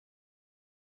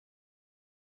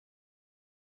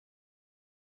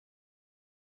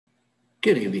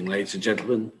Good evening, ladies and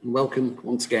gentlemen, and welcome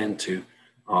once again to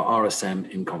our RSM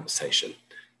In Conversation.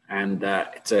 And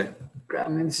this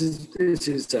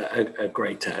is a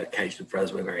great occasion for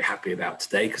us. We're very happy about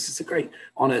today because it's a great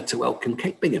honour to welcome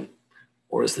Kate Bingham,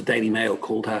 or as the Daily Mail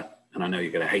called her, and I know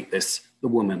you're going to hate this, the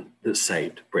woman that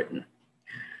saved Britain.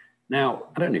 Now,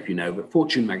 I don't know if you know, but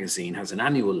Fortune magazine has an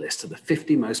annual list of the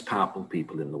 50 most powerful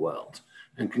people in the world.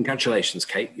 And congratulations,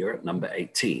 Kate, you're at number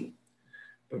 18.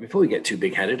 But before we get too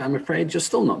big-headed, I'm afraid you're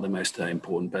still not the most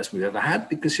important person we've ever had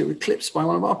because you're eclipsed by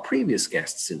one of our previous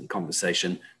guests in the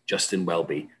conversation, Justin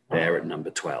Welby, there at number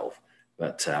 12.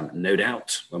 But no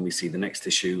doubt, when we see the next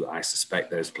issue, I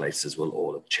suspect those places will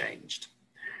all have changed.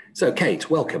 So, Kate,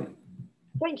 welcome.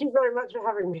 Thank you very much for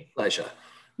having me. Pleasure.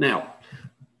 Now,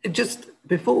 just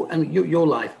before, your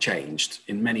life changed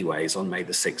in many ways on May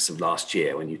the 6th of last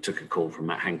year when you took a call from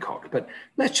Matt Hancock. But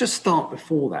let's just start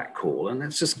before that call and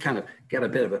let's just kind of get a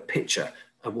bit of a picture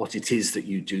of what it is that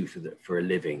you do for a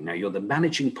living. Now, you're the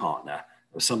managing partner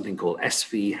of something called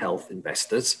SV Health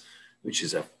Investors, which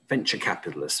is a venture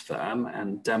capitalist firm.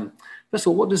 And first of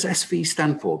all, what does SV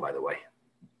stand for, by the way?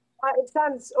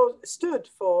 It stood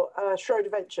for Schroeder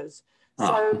Ventures.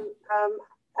 So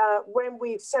when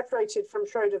we separated from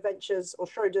Schroeder Ventures, or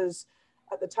Schroeder's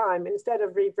at the time, instead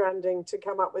of rebranding to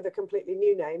come up with a completely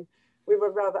new name, we were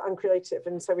rather uncreative,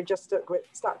 and so we just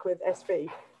stuck with SV.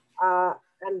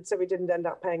 And so we didn't end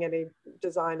up paying any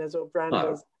designers or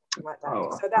branders like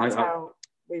that. So that's how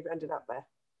we've ended up there.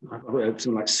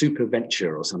 Something like Super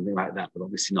Venture or something like that, but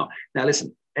obviously not. Now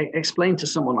listen, explain to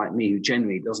someone like me who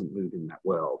generally doesn't move in that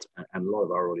world, and a lot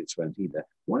of our audience won't either,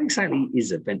 what exactly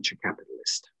is a venture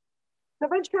capitalist? The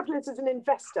venture capitalist is an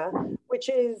investor, which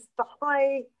is the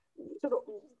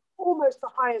almost the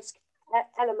highest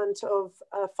element of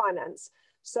finance,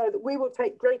 so that we will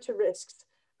take greater risks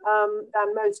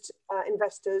than most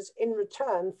investors in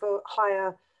return for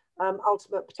higher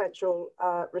ultimate potential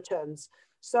returns.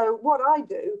 So what I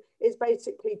do is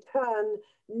basically turn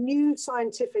new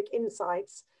scientific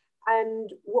insights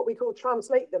and what we call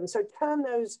translate them. So turn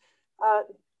those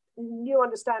new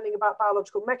understanding about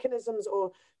biological mechanisms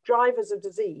or drivers of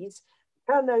disease,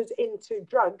 turn those into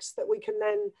drugs that we can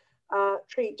then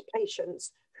treat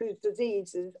patients whose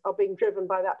diseases are being driven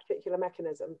by that particular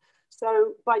mechanism.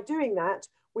 So by doing that,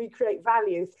 we create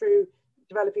value through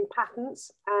developing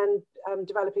patents and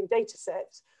developing data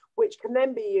sets, which can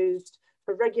then be used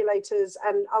for regulators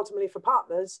and ultimately for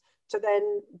partners to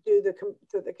then do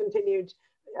the continued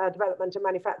development and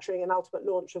manufacturing and ultimate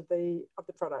launch of the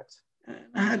product.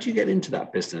 How do you get into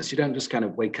that business? You don't just kind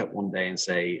of wake up one day and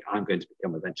say, I'm going to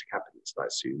become a venture capitalist, I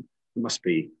assume. There must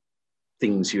be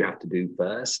things you have to do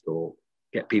first or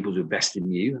get people to invest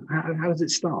in you. How does it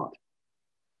start?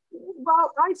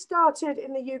 Well, I started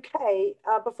in the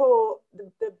UK before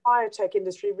the biotech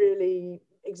industry really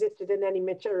existed in any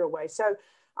material way. So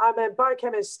I'm a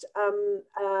biochemist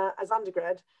as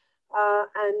undergrad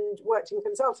and worked in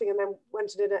consulting and then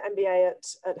went and did an MBA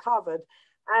at Harvard.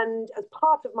 And as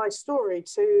part of my story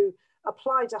to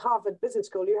apply to Harvard Business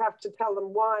School, you have to tell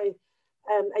them why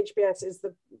HBS is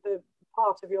the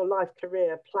part of your life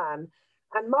career plan.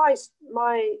 And my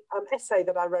essay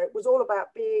that I wrote was all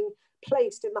about being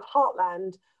placed in the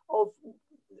heartland of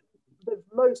the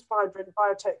most vibrant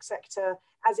biotech sector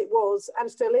as it was and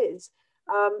still is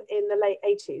in the late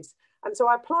 80s. And so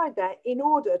I applied there in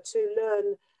order to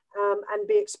learn and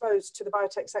be exposed to the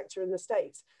biotech sector in the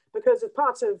States. Because as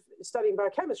part of studying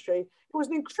biochemistry, it was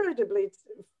an incredibly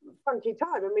funky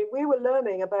time. I mean, we were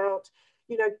learning about,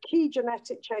 key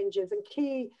genetic changes and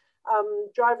key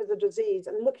drivers of disease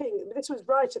and this was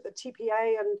right at the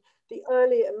TPA and the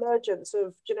early emergence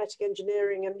of genetic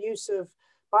engineering and use of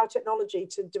biotechnology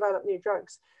to develop new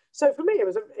drugs. So for me,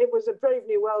 it was a brave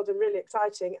new world and really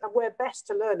exciting, and where best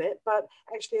to learn it, but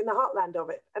actually in the heartland of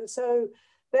it. And so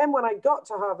then when I got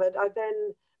to Harvard, I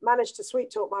then managed to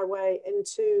sweet talk my way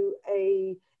into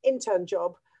an intern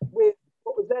job with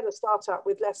what was then a startup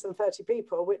with less than 30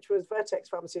 people, which was Vertex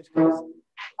Pharmaceuticals.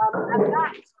 And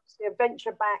that was obviously a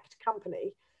venture-backed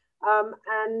company.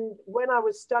 And when I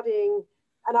was studying,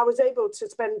 and I was able to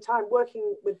spend time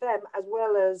working with them as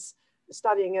well as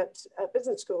studying at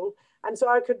business school. And so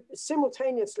I could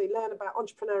simultaneously learn about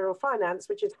entrepreneurial finance,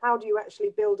 which is how do you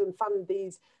actually build and fund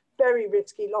these very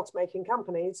risky loss-making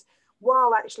companies,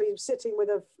 while actually sitting with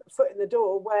a foot in the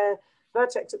door where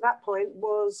Vertex at that point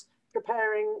was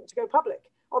preparing to go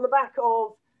public on the back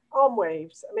of arm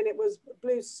waves. I mean, it was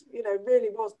really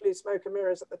was blue smoke and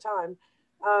mirrors at the time.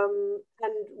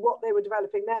 And what they were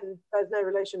developing then bears no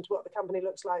relation to what the company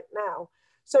looks like now.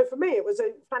 So for me, it was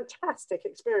a fantastic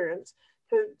experience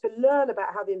to learn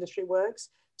about how the industry works,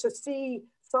 to see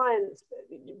science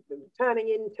turning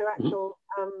into actual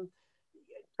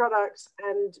products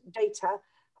and data,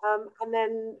 and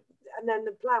then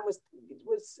the plan was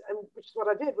which is what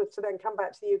I did, was to then come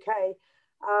back to the UK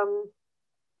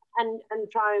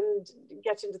and try and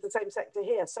get into the same sector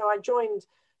here. So I joined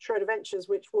Schroeder Ventures,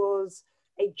 which was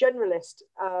a generalist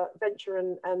venture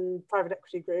and private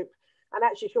equity group. And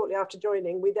actually, shortly after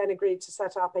joining, we then agreed to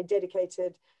set up a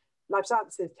dedicated life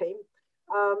sciences team.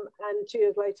 And 2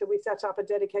 years later, we set up a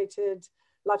dedicated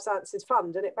life sciences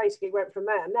fund, and it basically went from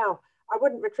there. Now, I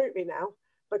wouldn't recruit me now,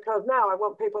 because now I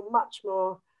want people much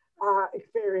more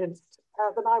experienced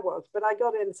than I was. But I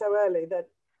got in so early that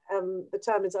the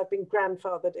term is I've been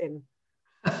grandfathered in.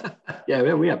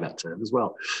 Yeah, we have that term as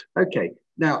well. Okay,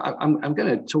 now I'm going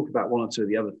to talk about one or two of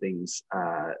the other things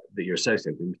that you're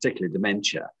associated with, particularly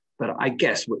dementia. But I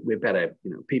guess we're better,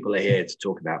 people are here to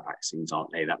talk about vaccines,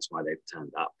 aren't they? That's why they've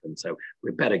turned up. And so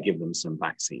we're better give them some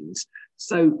vaccines.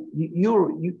 So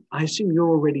I assume you're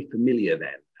already familiar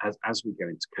then, as we go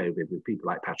into COVID, with people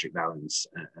like Patrick Vallance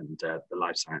and the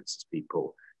life sciences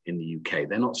people in the UK.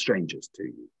 They're not strangers to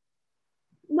you.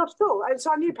 Not at all. And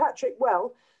so I knew Patrick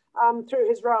well through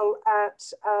his role at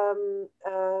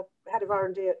head of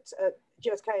R&D at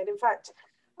GSK. And in fact,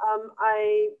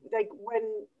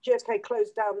 when GSK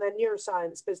closed down their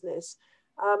neuroscience business,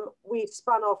 we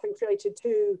spun off and created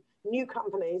 2 new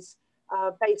companies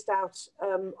based out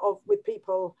with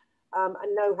people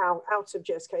and know-how out of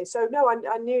GSK. So no,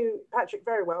 I knew Patrick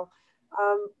very well.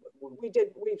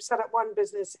 We've set up one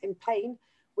business in pain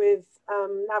with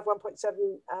NaV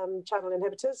 1.7 channel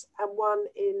inhibitors, and one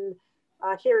in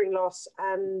hearing loss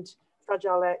and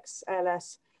Fragile X,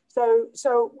 ALS.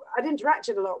 So I'd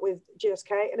interacted a lot with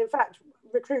GSK, and in fact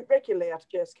recruit regularly out of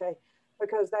GSK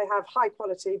because they have high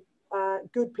quality,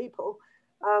 good people,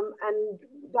 and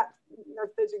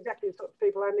those exactly the sort of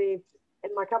people I need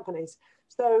in my companies.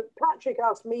 So Patrick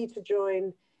asked me to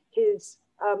join his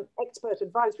expert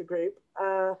advisory group.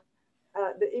 The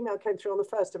email came through on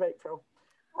the 1st of April.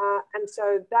 And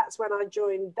so that's when I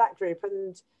joined that group.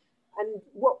 And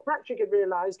what Patrick had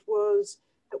realized was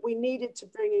that we needed to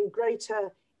bring in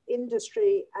greater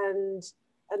industry and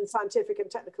scientific and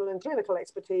technical and clinical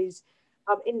expertise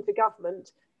into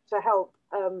government to help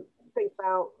think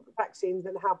about vaccines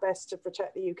and how best to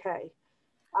protect the UK.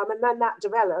 And then that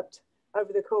developed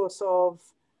over the course of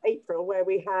April, where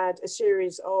we had a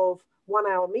series of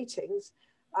 1-hour meetings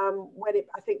when it,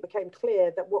 I think, became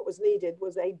clear that what was needed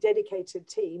was a dedicated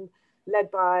team led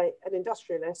by an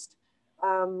industrialist,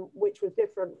 which was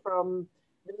different from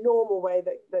the normal way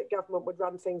that government would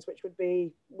run things, which would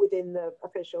be within the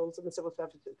officials and the civil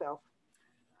service itself.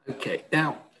 Okay,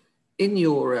 now in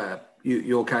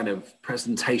your kind of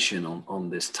presentation on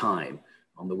this time,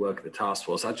 on the work of the task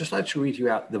force, I'd just like to read you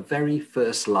out the very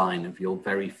first line of your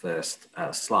very first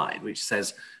slide, which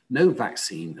says, "No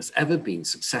vaccine has ever been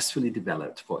successfully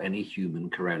developed for any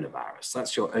human coronavirus."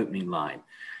 That's your opening line.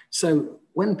 So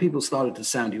when people started to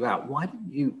sound you out, why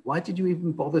did you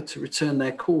even bother to return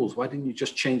their calls? Why didn't you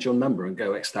just change your number and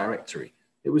go ex-directory?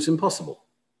 It was impossible.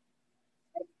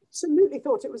 I absolutely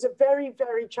thought it was a very,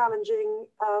 very challenging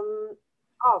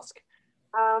ask.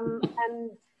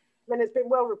 And then it's been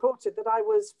well reported that I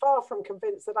was far from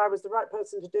convinced that I was the right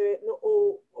person to do it,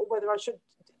 or whether I should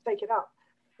take it up.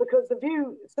 Because the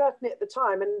view, certainly at the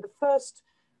time, and the first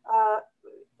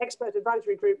expert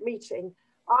advisory group meeting,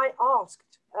 I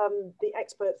asked the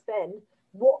experts then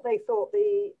what they thought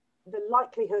the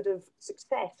likelihood of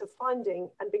success of finding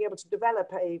and being able to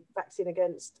develop a vaccine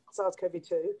against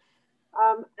SARS-CoV-2.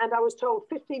 And I was told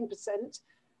 15%,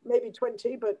 maybe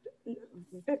 20, but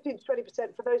 15 to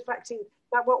 20% for those vaccines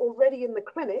that were already in the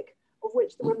clinic, of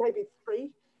which there were maybe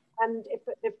 3. And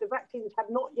if the vaccines had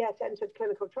not yet entered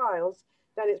clinical trials,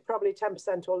 then it's probably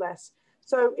 10% or less.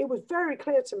 So it was very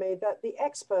clear to me that the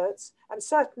experts, and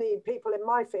certainly people in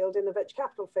my field, in the venture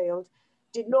capital field,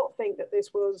 did not think that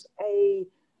this was a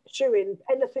shoe-in,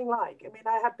 anything like. I mean,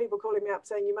 I had people calling me up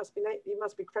saying, you must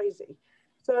be crazy.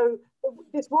 So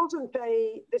this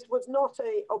was not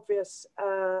a obvious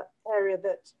area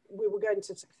that we were going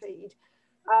to succeed.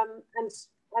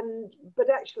 But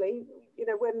actually,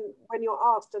 when you're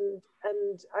asked, and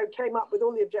I came up with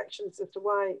all the objections as to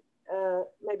why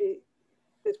maybe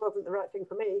this wasn't the right thing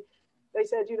for me, they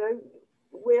said,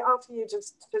 we're asking you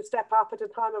to step up at a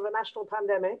time of a national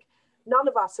pandemic. None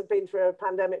of us have been through a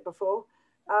pandemic before,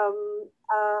 and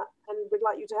we'd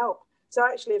like you to help. So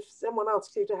actually, if someone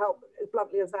asks you to help as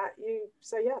bluntly as that, you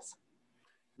say yes.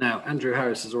 Now, Andrew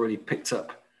Harris has already picked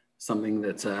up something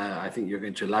that I think you're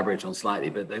going to elaborate on slightly,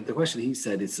 but the question he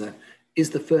said is, is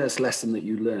the first lesson that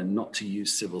you learn not to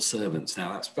use civil servants.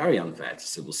 Now, that's very unfair to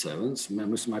civil servants.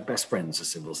 Most of my best friends are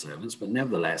civil servants, but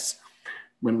nevertheless,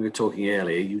 when we were talking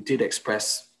earlier, you did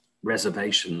express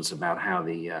reservations about how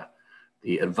the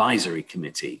advisory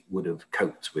committee would have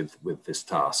coped with this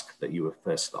task that you were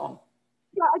first on.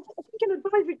 Yeah, I think an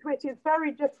advisory committee is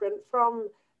very different from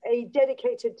a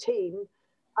dedicated team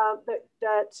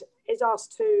that is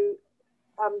asked to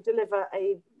deliver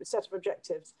a set of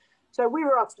objectives. So we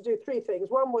were asked to do three things.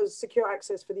 One was secure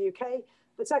access for the UK.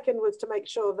 The second was to make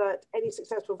sure that any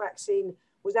successful vaccine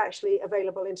was actually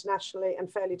available internationally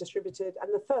and fairly distributed.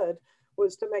 And the third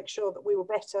was to make sure that we were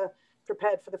better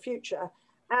prepared for the future.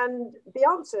 And the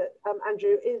answer,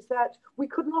 Andrew, is that we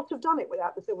could not have done it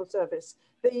without the civil service.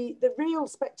 The real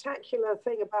spectacular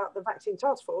thing about the Vaccine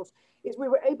Taskforce is we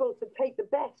were able to take the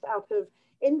best out of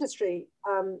industry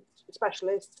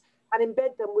specialists and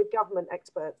embed them with government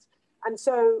experts. And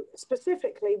so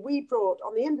specifically, we brought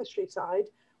on the industry side,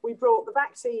 we brought the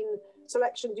vaccine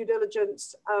selection, due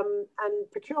diligence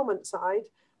and procurement side.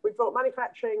 We brought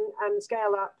manufacturing and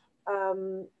scale up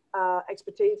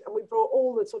expertise, and we brought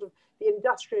all the sort of the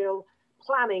industrial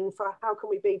planning for how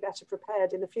can we be better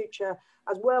prepared in the future,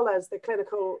 as well as the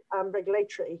clinical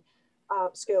regulatory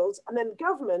skills. And then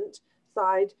government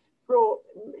side brought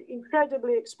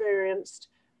incredibly experienced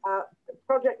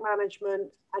project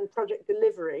management and project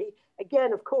delivery.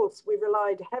 Again, of course, we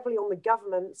relied heavily on the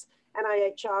government's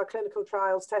NIHR clinical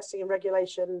trials, testing and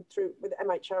regulation through with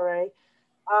MHRA.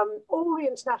 All the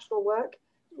international work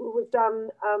was done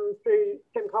through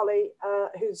Tim Colley,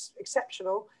 who's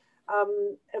exceptional,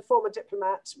 a former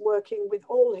diplomat working with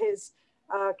all his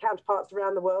counterparts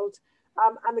around the world.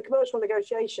 And the commercial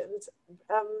negotiations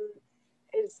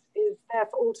is there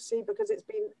for all to see because it's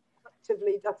been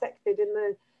actively dissected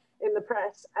in the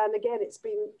press. And again, it's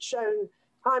been shown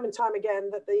time and time again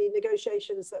that the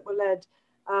negotiations that were led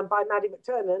by Maddie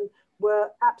McTurnan were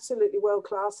absolutely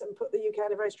world-class and put the UK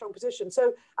in a very strong position.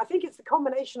 So I think it's the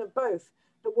combination of both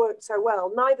that worked so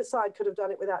well. Neither side could have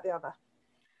done it without the other.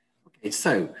 Okay,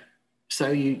 so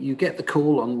you get the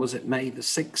call on, was it May the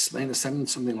 6th, May the 7th,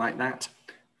 something like that,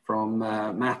 from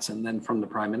Matt and then from the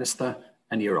Prime Minister,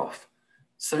 and you're off.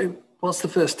 So what's the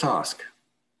first task?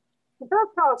 The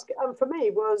first task for me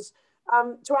was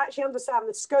to actually understand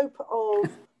the scope of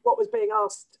what was being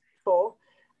asked for.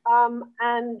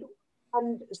 And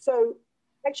so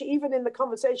actually, even in the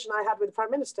conversation I had with the Prime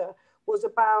Minister was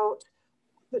about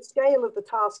the scale of the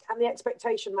task and the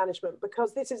expectation management,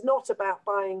 because this is not about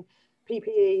buying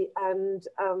PPE and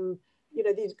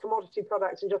these commodity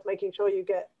products and just making sure you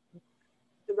get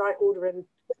the right order in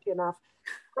quickly enough.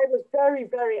 I was very,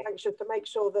 very anxious to make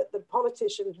sure that the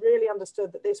politicians really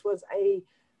understood that this was an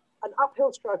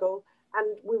uphill struggle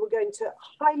and we were going to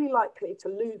highly likely to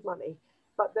lose money,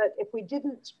 but that if we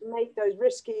didn't make those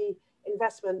risky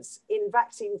investments in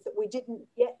vaccines that we didn't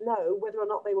yet know whether or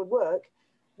not they would work,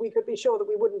 we could be sure that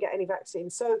we wouldn't get any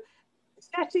vaccines. So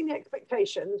setting the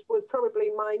expectations was probably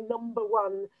my number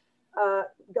one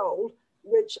goal,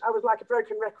 which I was like a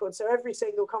broken record. So every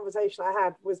single conversation I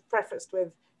had was prefaced with,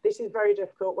 this is very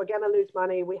difficult, we're going to lose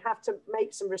money, we have to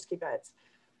make some risky bets.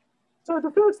 So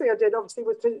the first thing I did, obviously,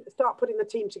 was to start putting the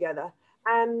team together.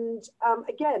 And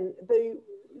again, the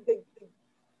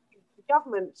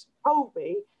government told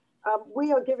me,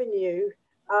 we are giving you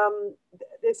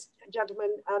this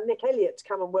gentleman, Nick Elliott, to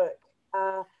come and work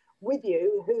with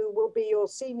you, who will be your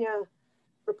senior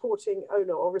reporting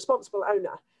owner or responsible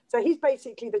owner. So he's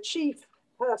basically the chief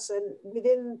person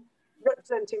within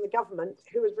representing the government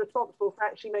who is responsible for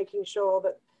actually making sure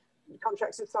that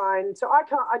contracts are signed. So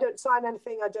I don't sign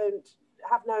anything. I don't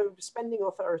have no spending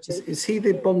authority. Is he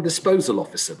the bomb disposal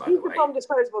officer, by the way? He's the bomb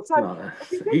disposal.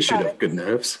 So he should have good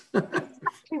nerves.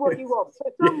 Exactly what you want.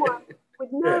 So someone with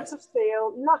nerves of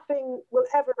steel, nothing will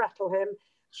ever rattle him,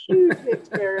 hugely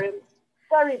experienced,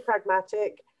 very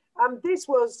pragmatic. This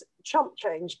was chump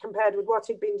change compared with what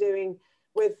he'd been doing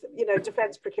with,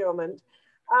 defence procurement.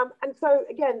 And so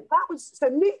again, so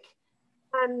Nick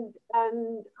and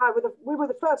we were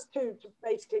the first two to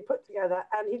basically put together,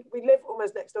 and we live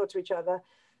almost next door to each other.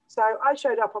 So I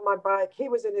showed up on my bike, he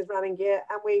was in his running gear,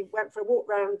 and we went for a walk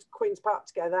around Queen's Park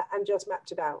together and just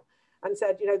mapped it out and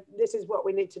said, this is what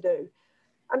we need to do.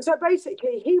 And so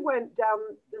basically he went down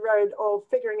the road of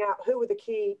figuring out who were the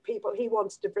key people he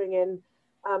wanted to bring in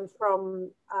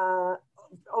from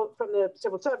the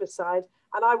civil service side.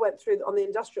 And I went through on the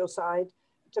industrial side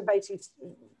to basically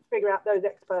figure out those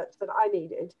experts that I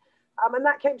needed. And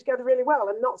that came together really well.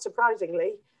 And not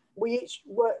surprisingly, we each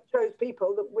chose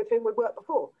people with whom we'd worked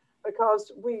before, because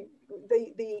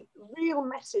the real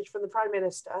message from the Prime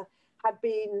Minister had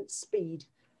been speed.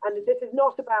 And this is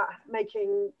not about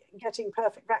getting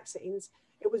perfect vaccines.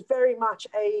 It was very much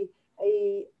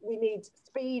we need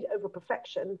speed over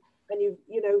perfection. And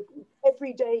you know,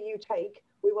 every day you take,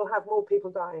 we will have more people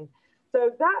dying.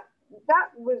 So that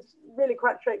was really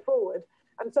quite straightforward.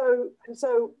 And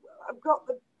so I've got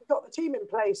the team in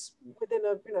place within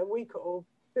a week or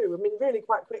two. I mean, really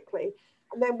quite quickly.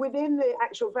 And then within the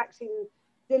actual vaccine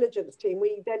diligence team,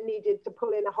 we then needed to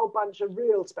pull in a whole bunch of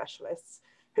real specialists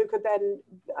who could then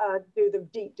do the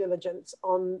deep diligence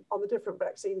on the different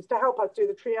vaccines to help us do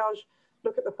the triage,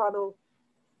 look at the funnel,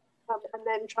 and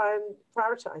then try and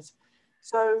prioritize.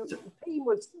 So the team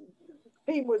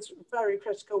was very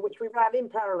critical, which we ran in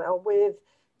parallel with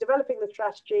developing the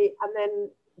strategy and then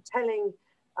telling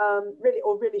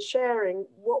really sharing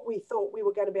what we thought we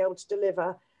were going to be able to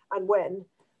deliver and when.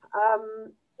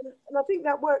 And I think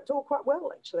that worked all quite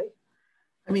well, actually.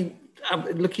 I mean,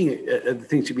 looking at the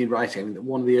things you've been writing, I mean,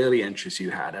 one of the early entries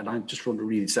you had, and I just want to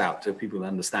read this out so people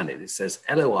understand it. It says,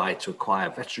 LOI to acquire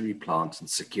veterinary plants and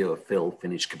secure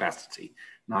fill-finish capacity.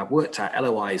 Now, I've worked out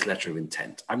LOI's letter of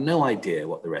intent. I've no idea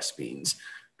what the rest means,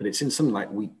 but it's in something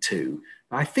like week 2.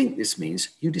 Now, I think this means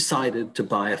you decided to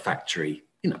buy a factory,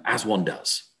 you know, as one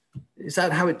does. Is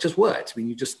that how it just works? I mean,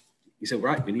 you said,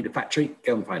 right, we need a factory,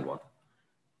 go and find one.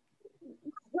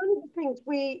 One of the things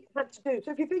we had to do,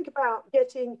 so if you think about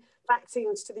getting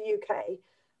vaccines to the UK,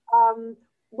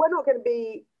 we're not going to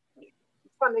be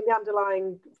funding the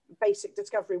underlying basic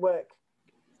discovery work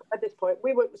at this point.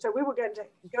 We were going to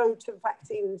go to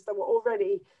vaccines that were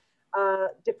already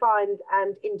defined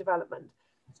and in development.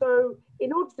 So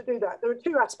in order to do that, there are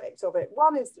 2 aspects of it.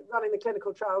 One is running the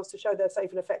clinical trials to show they're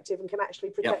safe and effective and can actually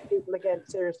protect people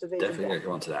against serious disease. Definitely going to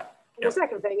go on to that. And the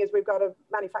second thing is we've got to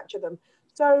manufacture them.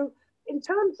 So in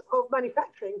terms of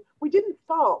manufacturing, we didn't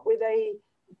start with the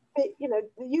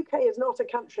UK is not a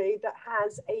country that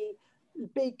has a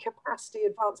big capacity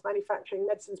advanced manufacturing,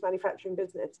 medicines manufacturing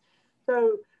business.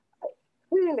 So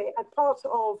clearly, as part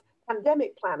of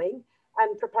pandemic planning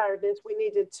and preparedness, we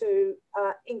needed to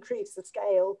increase the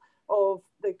scale of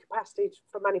the capacity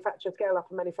for manufacture, scale up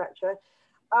and manufacture.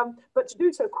 But to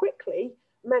do so quickly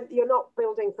meant you're not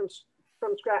building from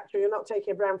scratch, or you're not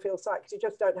taking a brownfield site because you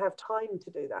just don't have time to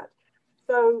do that.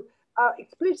 So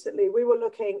explicitly, we were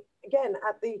looking, again,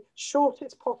 at the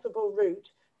shortest possible route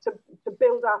to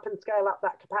build up and scale up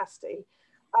that capacity.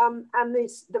 And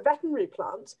the veterinary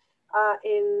plant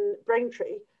in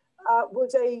Braintree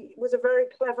was a very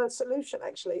clever solution,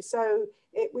 actually. So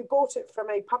we bought it from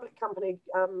a public company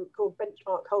called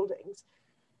Benchmark Holdings.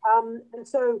 And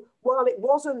so while it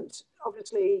wasn't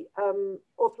obviously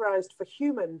authorized for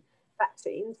human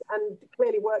vaccines, and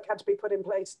clearly work had to be put in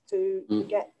place to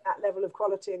get that level of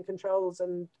quality and controls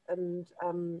and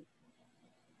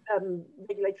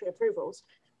regulatory approvals,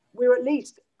 we were at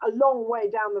least a long way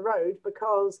down the road,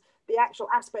 because the actual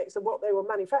aspects of what they were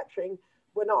manufacturing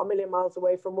were not a million miles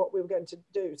away from what we were going to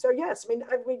do. So yes, I mean,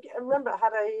 I remember I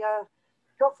had a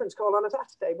conference call on a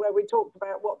Saturday where we talked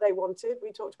about what they wanted,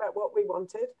 we talked about what we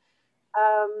wanted,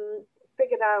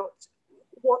 figured out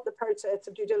what the process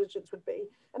of due diligence would be.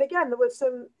 And again, there was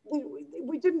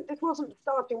it wasn't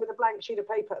starting with a blank sheet of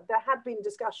paper. There had been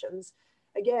discussions,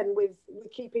 again, with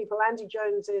key people, Andy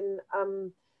Jones in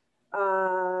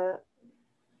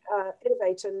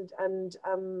Innovate, and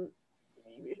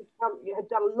you had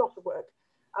done a lot of work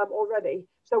already.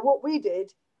 So what we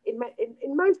did in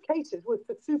most cases was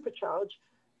to supercharge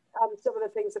some of the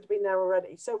things that had been there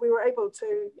already. So we were able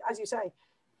to, as you say,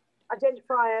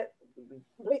 identify it,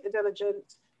 complete the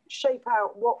diligence, shape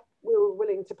out what we were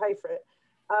willing to pay for it,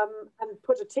 and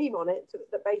put a team on it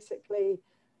that basically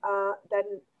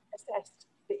then assessed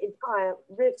the entire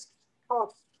risks,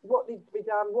 costs, what needed to be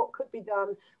done, what could be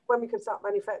done, when we could start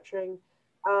manufacturing,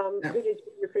 who needed to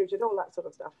be recruited, all that sort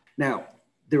of stuff. Now,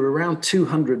 there are around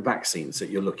 200 vaccines that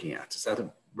you're looking at. Is that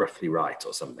roughly right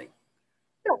or something?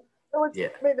 Yeah.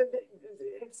 I mean,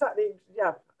 it's certainly,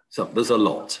 yeah. So there's a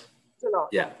lot. It's a lot.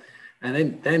 Yeah.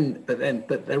 And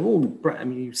but they're all, I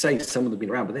mean, you say some of them have been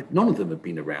around, but none of them have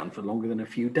been around for longer than a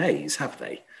few days, have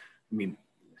they? I mean.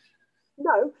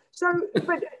 No. So if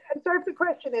the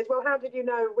question is, well, how did you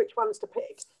know which ones to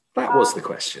pick? That was the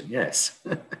question, yes.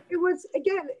 It was,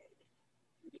 again,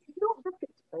 not rocket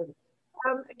science.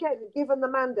 Again, given the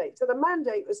mandate. So the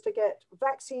mandate was to get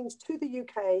vaccines to the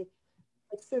UK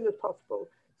as soon as possible.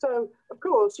 So, of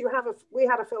course, we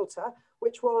had a filter,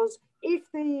 which was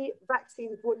if the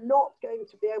vaccines were not going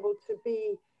to be able to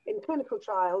be in clinical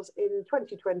trials in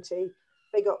 2020,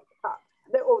 they got cut.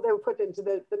 Or they were put into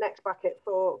the next bucket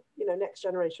for, next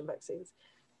generation vaccines.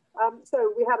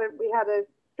 So we had a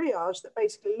triage that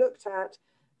basically looked at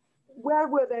where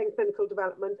were they in clinical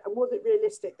development, and was it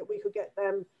realistic that we could get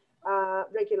them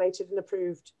regulated and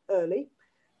approved early?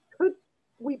 Could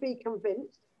we be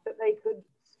convinced that they could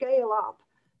scale up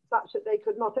such that they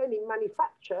could not only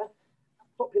manufacture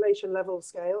population level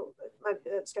scales,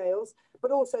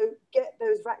 but also get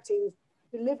those vaccines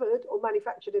delivered or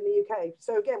manufactured in the UK?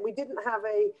 So again, we didn't have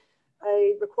a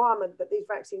requirement that these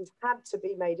vaccines had to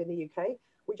be made in the UK.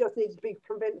 We just needed to be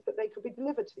convinced that they could be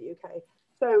delivered to the UK.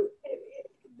 So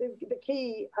the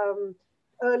key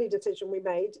early decision we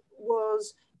made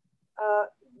was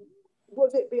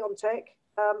it BioNTech,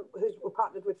 who were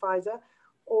partnered with Pfizer,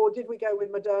 or did we go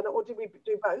with Moderna, or did we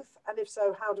do both? And if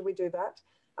so, how do we do that?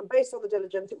 And based on the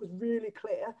diligence, it was really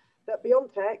clear that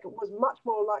BioNTech was much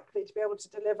more likely to be able to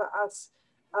deliver us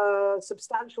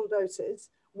substantial doses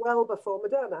well before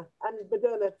Moderna. And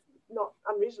Moderna, not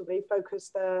unreasonably,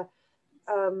 focused their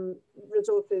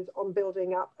resources on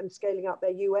building up and scaling up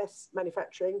their US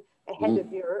manufacturing ahead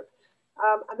of Europe.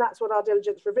 And that's what our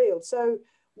diligence revealed. So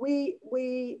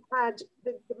we had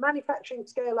the manufacturing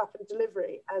scale up and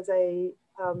delivery as a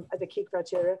key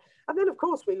criteria. And then of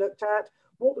course we looked at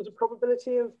what was the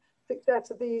probability of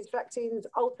success of these vaccines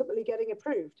ultimately getting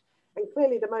approved. And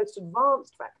clearly the most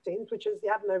advanced vaccines, which is the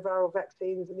adenoviral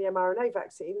vaccines and the mRNA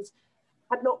vaccines,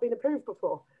 had not been approved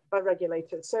before by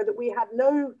regulators, so that we had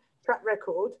no track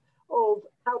record of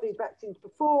how these vaccines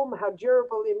perform, how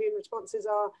durable the immune responses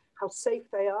are, how safe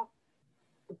they are,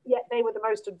 yet they were the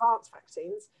most advanced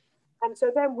vaccines. And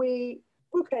so then we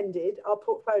bookended our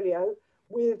portfolio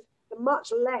with the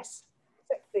much less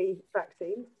sexy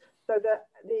vaccines, so that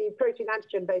the protein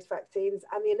antigen based vaccines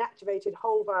and the inactivated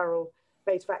whole viral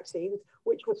based vaccines,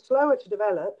 which were slower to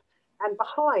develop and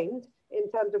behind in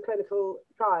terms of clinical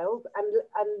trials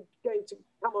and going to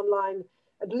come online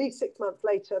at least 6 months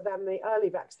later than the early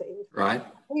vaccines. Right.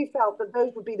 We felt that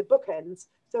those would be the bookends.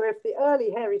 So if the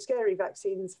early hairy scary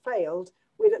vaccines failed,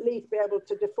 we'd at least be able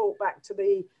to default back to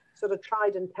the sort of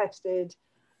tried and tested,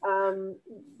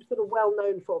 sort of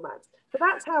well-known formats. So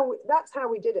that's how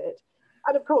we did it.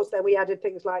 And of course, then we added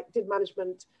things like, did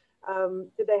management,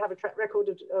 did they have a track record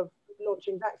of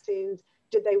launching vaccines?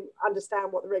 Did they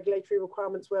understand what the regulatory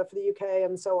requirements were for the UK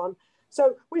and so on?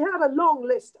 So we had a long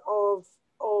list of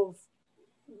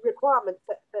requirements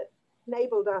that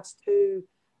enabled us to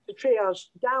triage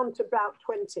down to about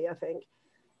 20, I think.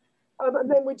 And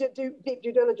then we did do deep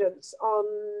due diligence on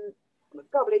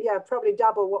probably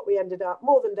double what we ended up,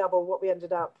 more than double what we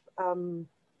ended up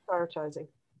prioritizing.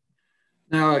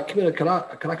 Now, Camilla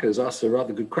Kalaka has asked a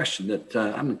rather good question that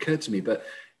hadn't occurred to me, but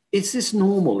is this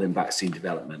normal in vaccine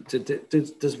development?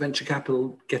 Does venture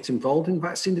capital get involved in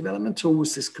vaccine development, or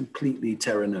was this completely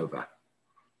terra nova?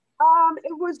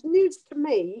 It was news to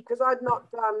me because I'd not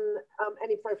done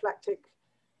any prophylactic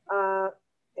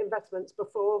investments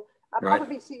before. Right.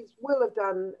 Other VCs will have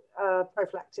done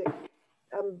prophylactic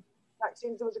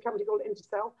vaccines. There was a company called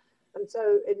Intercell, and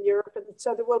so in Europe, and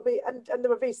so there will be, and there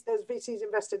were there's VCs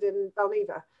invested in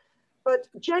Valneva. But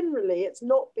generally, it's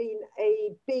not been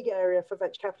a big area for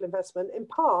venture capital investment, in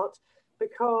part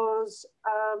because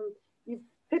you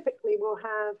typically will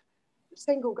have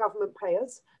single government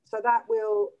payers, so that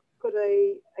will put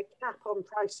a cap on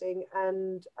pricing,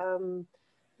 and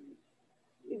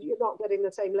you're not getting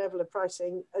the same level of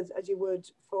pricing as you would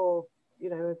for,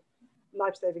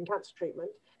 life-saving cancer treatment.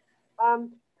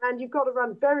 And you've got to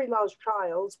run very large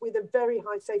trials with a very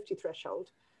high safety threshold.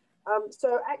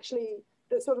 So actually,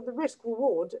 the risk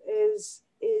reward is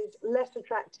less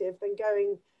attractive than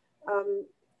going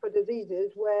for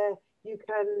diseases where you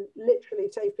can literally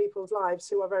save people's lives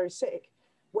who are very sick,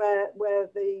 where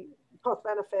the cost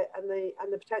benefit and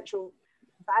the potential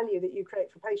value that you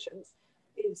create for patients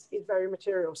is very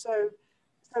material. So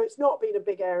it's not been a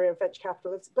big area of venture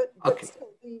capital, but still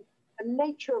the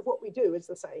nature of what we do is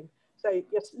the same. So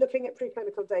you're looking at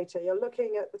preclinical data, you're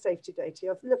looking at the safety data,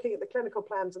 you're looking at the clinical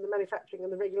plans and the manufacturing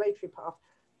and the regulatory path.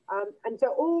 And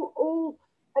so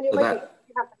you have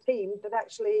a team that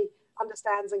actually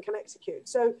understands and can execute.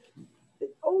 So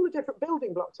all the different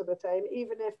building blocks are the same,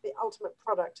 even if the ultimate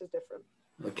product is different.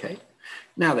 Okay.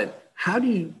 Now then,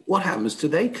 what happens? Do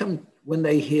they come, when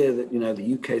they hear that,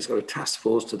 the UK's got a task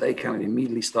force, do they kind of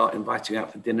immediately start inviting you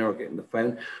out for dinner or getting the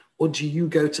phone? Or do you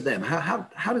go to them?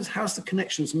 How's the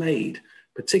connections made,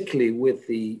 particularly with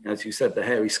as you said, the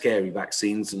hairy, scary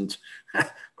vaccines and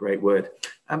great word.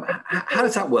 How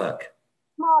does that work?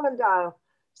 Smile and dial.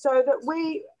 So that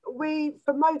we,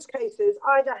 for most cases,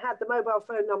 either had the mobile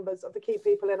phone numbers of the key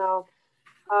people in our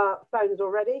phones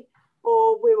already,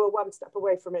 or we were one step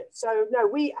away from it. So no,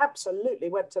 we absolutely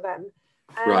went to them.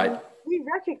 And right. We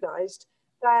recognized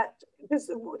that, because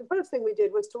the first thing we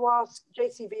did was to ask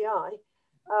JCVI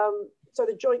So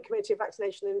the Joint Committee of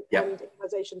Vaccination and Yep.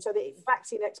 Immunisation, so the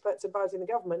vaccine experts advising the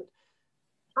government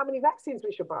how many vaccines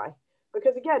we should buy.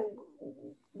 Because again,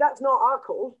 that's not our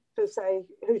call to say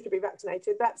who should be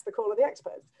vaccinated, that's the call of the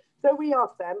experts. So we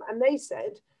asked them, and they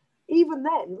said, even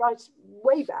then, right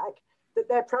way back, that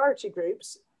their priority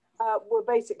groups were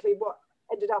basically what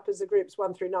ended up as the groups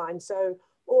 1 through 9. So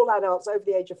all adults over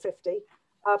the age of 50,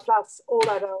 plus all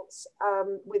adults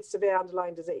with severe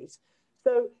underlying disease.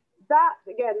 So that,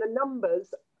 again, the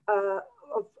numbers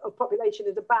of population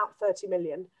is about 30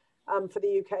 million for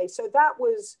the UK. So that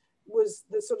was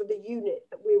the sort of the unit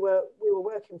that we were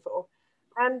working for.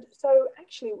 And so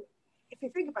actually, if you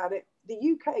think about it, the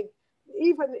UK,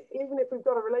 even if we've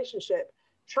got a relationship,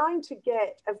 trying to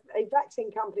get a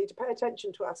vaccine company to pay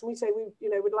attention to us, and we say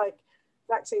we'd like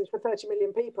vaccines for 30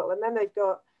 million people, and then they've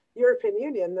got European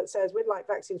Union that says we'd like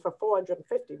vaccines for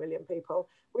 450 million people.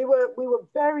 We were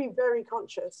very, very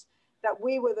conscious that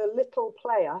we were the little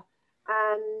player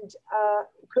and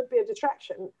could be a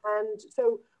distraction. And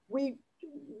so we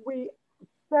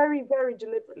very, very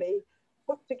deliberately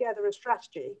put together a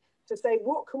strategy to say,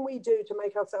 what can we do to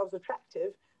make ourselves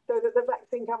attractive so that the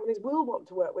vaccine companies will want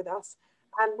to work with us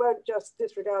and won't just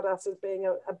disregard us as being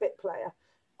a bit player.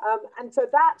 And so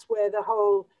that's where the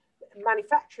whole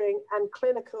manufacturing and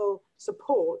clinical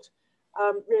support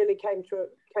really came to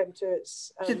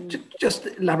its... Just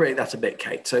elaborate that a bit,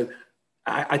 Kate. So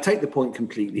I take the point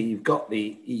completely. You've got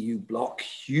the EU bloc,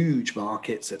 huge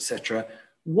markets, etc.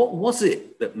 What was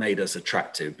it that made us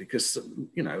attractive? Because,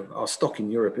 our stock in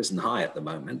Europe isn't high at the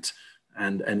moment.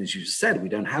 And as you said, we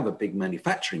don't have a big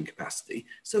manufacturing capacity.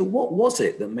 So what was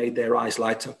it that made their eyes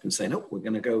light up and say, no, we're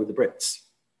going to go with the Brits?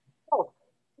 Oh,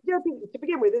 yeah, to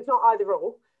begin with, it's not either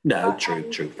or. No,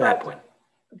 true, fair point.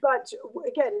 But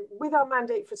again, with our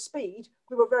mandate for speed,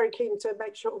 we were very keen to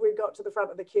make sure we got to the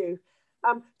front of the queue.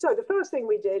 So the first thing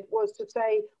we did was to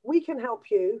say, we can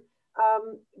help you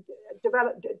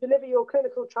deliver your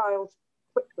clinical trials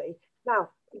quickly. Now,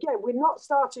 again, we're not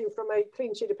starting from a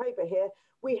clean sheet of paper here.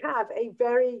 We have a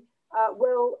very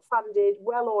well-funded,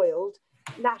 well-oiled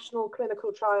national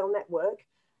clinical trial network,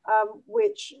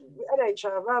 which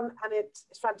NHR run, and it's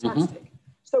fantastic. Mm-hmm.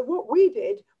 So what we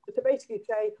did was to basically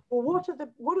say, well, what are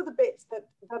the bits that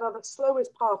are the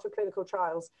slowest part of clinical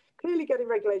trials? Clearly, getting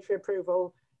regulatory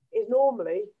approval is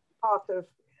normally part of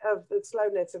the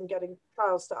slowness in getting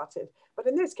trials started. But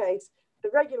in this case, the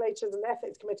regulators and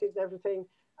ethics committees and everything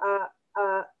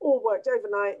all worked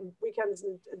overnight and weekends,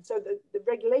 and so the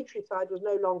regulatory side was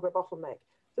no longer a bottleneck.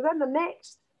 So then the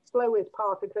next slowest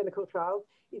part of clinical trials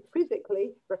is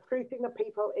physically recruiting the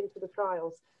people into the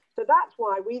trials. So that's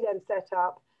why we then set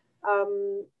up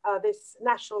this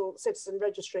National Citizen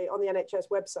Registry on the NHS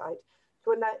website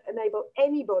to enable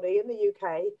anybody in the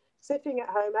UK sitting at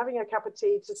home, having a cup of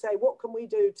tea, to say, what can we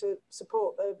do to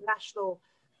support the national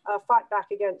fight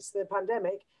back against the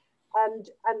pandemic? And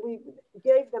we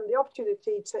gave them the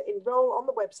opportunity to enroll on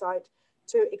the website,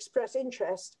 to express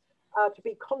interest, to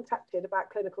be contacted about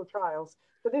clinical trials.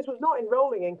 So this was not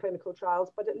enrolling in clinical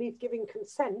trials, but at least giving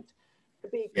consent to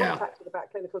be contacted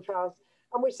about clinical trials.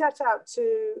 And we set out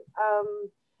to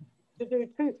do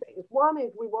two things. One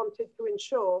is we wanted to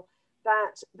ensure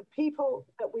that the people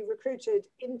that we recruited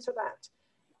into that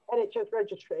NHS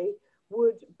registry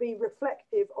would be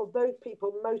reflective of those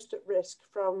people most at risk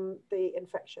from the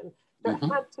infection. So it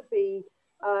had to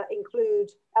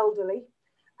include elderly,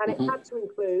 and it had to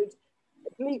include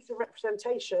at least a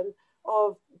representation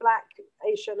of Black,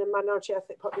 Asian and minority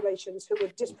ethnic populations who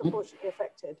were disproportionately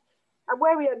affected. And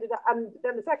where we ended up, and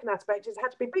then the second aspect is it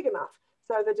had to be big enough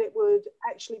so that it would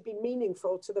actually be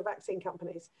meaningful to the vaccine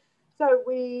companies. So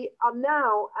we are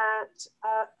now at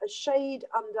a shade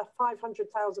under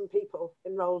 500,000 people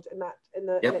enrolled in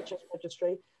the NHS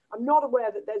registry. I'm not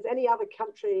aware that there's any other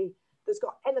country that's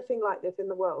got anything like this in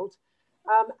the world.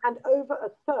 And over a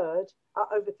third are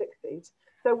over 60s.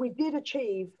 So we did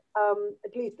achieve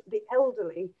at least the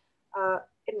elderly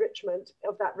enrichment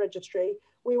of that registry.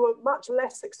 We were much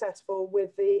less successful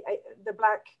with the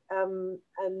Black and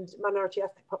minority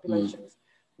ethnic populations,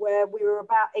 where we were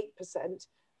about 8%.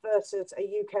 Versus a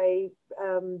UK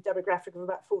demographic of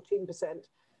about 14%.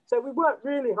 So we worked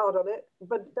really hard on it,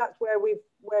 but that's where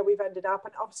we've ended up,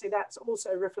 and obviously that's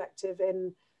also reflective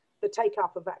in the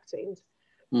take-up of vaccines.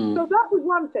 So that was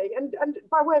one thing, and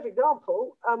by way of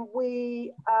example,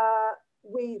 we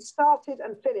started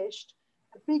and finished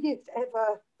the biggest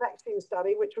ever vaccine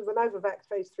study, which was a Novavax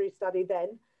phase 3 study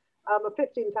then, of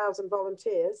 15,000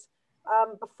 volunteers,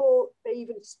 before they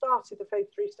even started the phase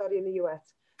 3 study in the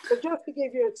US. So just to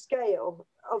give you a scale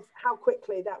of how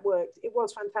quickly that worked, it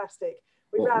was fantastic.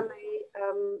 We ran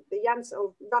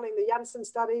running the Janssen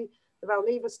study, the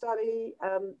Valneva study,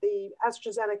 the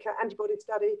AstraZeneca antibody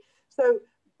study. So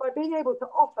by being able to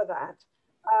offer that,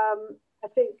 I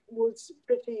think was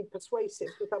pretty persuasive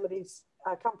to some of these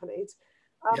companies.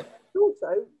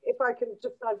 Also, if I can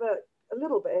just divert a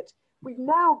little bit, we've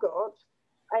now got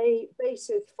a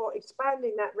basis for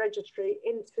expanding that registry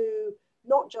into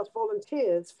not just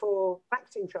volunteers for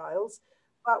vaccine trials,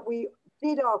 but we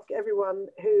did ask everyone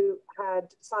who had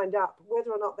signed up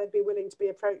whether or not they'd be willing to be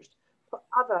approached for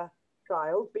other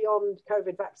trials beyond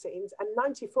COVID vaccines, and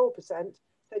 94%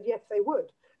 said yes, they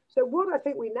would. So what I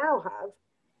think we now have,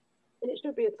 and it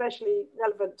should be especially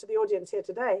relevant to the audience here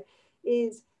today,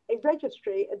 is a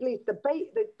registry, at least the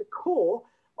core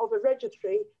of a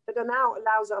registry that now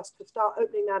allows us to start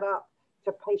opening that up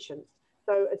to patients.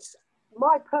 So it's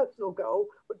my personal goal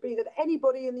would be that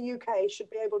anybody in the UK should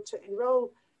be able to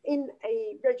enroll in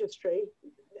a registry,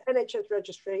 NHS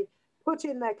registry, put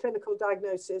in their clinical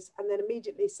diagnosis, and then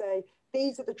immediately say,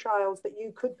 these are the trials that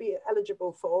you could be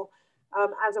eligible for,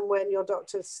 as and when your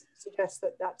doctors suggest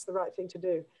that that's the right thing to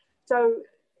do. So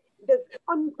it's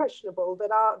unquestionable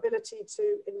that our ability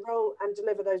to enroll and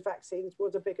deliver those vaccines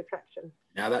was a big attraction.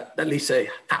 Now that leads to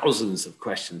thousands of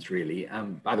questions, really.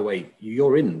 By the way,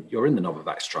 you're in the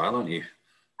Novavax trial, aren't you?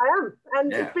 I am,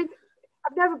 and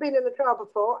I've never been in the trial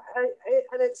before,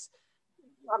 and it's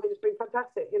been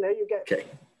fantastic. You know, you get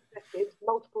tested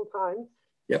multiple times.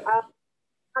 Yep.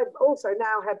 I've also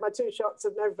now had my 2 shots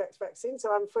of Novavax vaccine,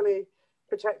 so I'm fully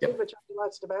protected, which I'm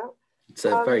delighted about. It's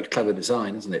a very clever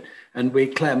design, isn't it? And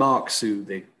Claire Marks, who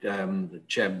the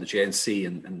chairman of the JNC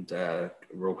and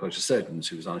Royal College of Surgeons,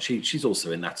 who was on, she's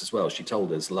also in that as well. She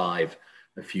told us live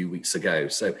a few weeks ago.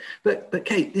 So, but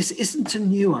Kate, this isn't a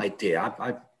new idea.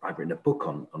 I've written a book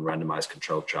on randomized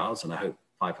controlled trials, and I hope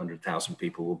 500,000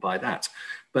 people will buy that.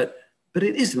 But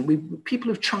it isn't. People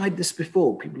have tried this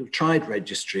before. People have tried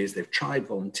registries. They've tried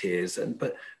volunteers,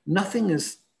 but nothing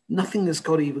has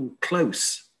got even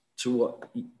close to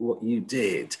what you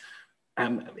did.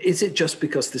 Is it just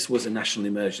because this was a national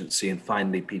emergency and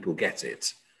finally people get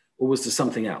it, or was there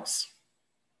something else?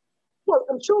 Well,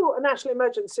 I'm sure a national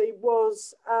emergency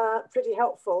was pretty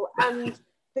helpful, and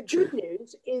the good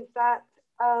news is that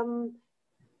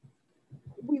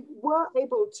we were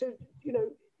able to,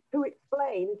 to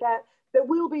explain that there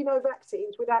will be no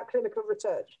vaccines without clinical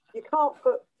research. You can't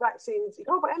put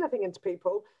anything into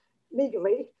people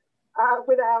legally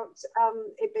without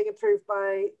it being approved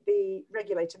by the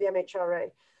regulator, the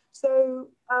MHRA. So,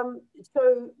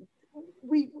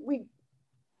 we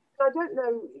I don't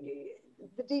know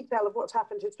the detail of what's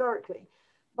happened historically,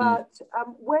 but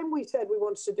when we said we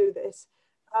wanted to do this,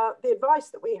 the advice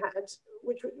that we had,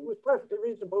 which was perfectly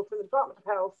reasonable from the Department of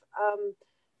Health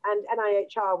and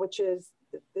NIHR, which is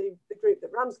the group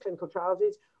that runs clinical trials,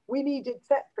 is we needed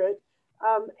separate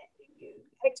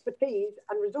expertise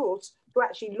and resource to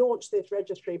actually launch this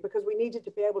registry, because we needed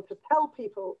to be able to tell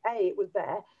people, A, it was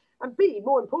there, and B,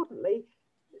 more importantly,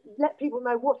 let people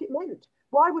know what it meant.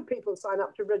 Why would people sign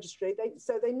up to registry?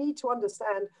 So they need to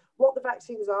understand what the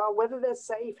vaccines are, whether they're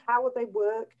safe, how would they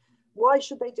work, why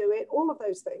should they do it, all of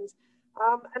those things.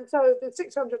 And so the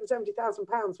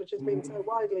 £670,000, which has been so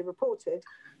widely reported,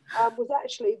 was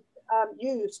actually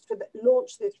used to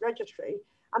launch this registry.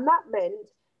 And that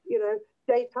meant,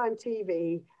 daytime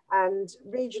TV and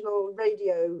regional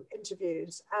radio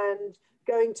interviews, and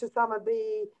going to some of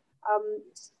the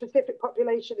specific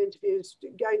population interviews,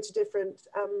 going to different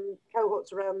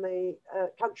cohorts around the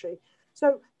country.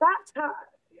 So that's how,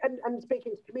 and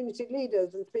speaking to community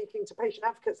leaders and speaking to patient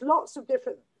advocates, lots of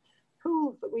different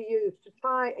tools that we used to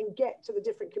try and get to the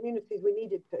different communities we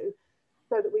needed to,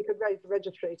 so that we could raise the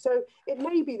registry. So it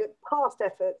may be that past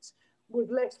efforts was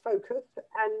less focused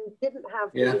and didn't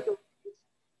have the resources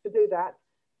to do that,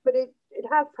 but it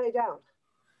has paid out.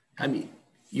 I mean,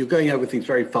 you're going over things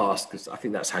very fast, because I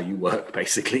think that's how you work,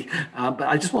 basically. But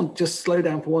I just want to slow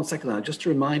down for 1 second now, just to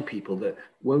remind people that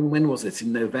when was it,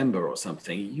 in November or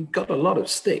something, you got a lot of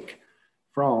stick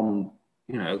from,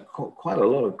 quite a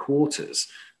lot of quarters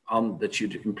that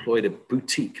you'd employed a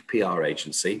boutique PR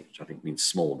agency, which I think means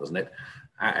small, doesn't it?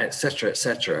 Et cetera, et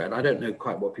cetera. And I don't know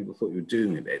quite what people thought you were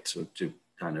doing with it, to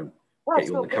kind of get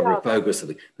you on the cover of Vogue or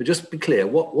something. But just be clear,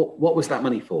 what was that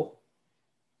money for?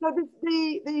 So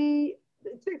the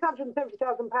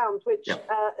 £670,000, which is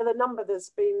a number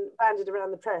that's been bandied around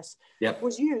the press,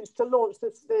 was used to launch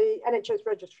the NHS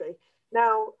registry.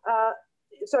 Now,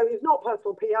 so it's not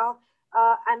personal PR,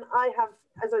 and I have,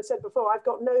 as I said before, I've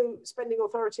got no spending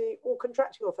authority or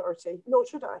contracting authority, nor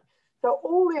should I. So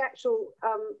all the actual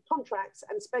contracts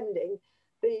and spending,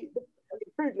 the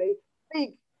crudely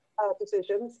big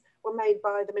decisions were made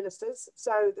by the ministers,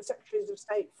 so the Secretaries of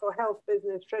State for Health,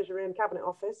 Business, Treasury and Cabinet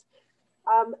Office.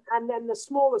 And then the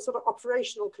smaller sort of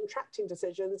operational contracting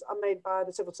decisions are made by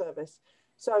the civil service.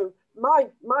 So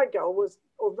my goal was,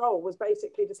 or role was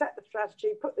basically to set the strategy,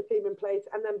 put the team in place,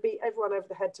 and then beat everyone over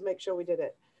the head to make sure we did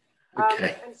it.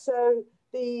 Okay. And so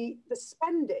the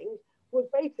spending was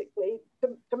basically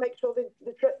to make sure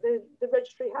the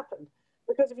registry happened.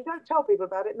 Because if you don't tell people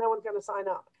about it, no one's going to sign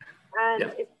up.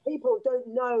 And if people don't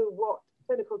know what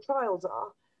clinical trials are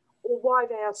or why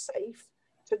they are safe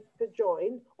to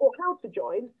join or how to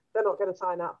join, they're not going to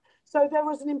sign up. So there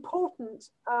was an important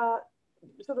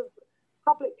sort of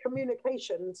public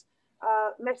communications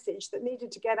message that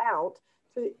needed to get out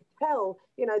to tell,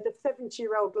 you know, the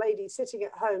 70-year-old lady sitting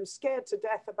at home scared to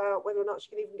death about whether or not she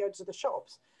can even go to the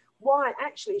shops, why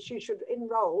actually she should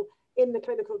enroll in the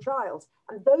clinical trials.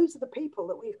 And those are the people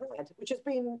that we've had, which has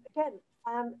been, again,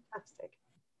 fantastic.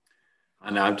 I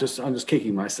know, I'm just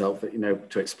kicking myself that, you know,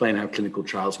 to explain how clinical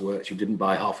trials works, you didn't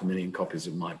buy 500,000 copies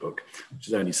of my book, which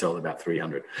has only sold about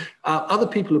 300. Other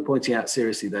people are pointing out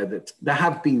seriously, though, that there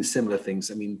have been similar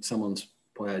things. I mean,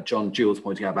 John Jewell's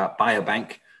pointing out about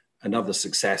Biobank, another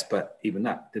success, but even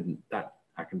that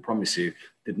I can promise you,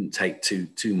 didn't take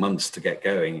two months to get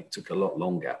going. It took a lot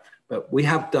longer. But we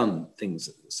have done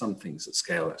some things at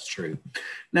scale, that's true.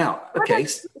 Now, okay.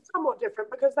 It's somewhat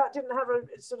different because that didn't have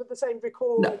sort of the same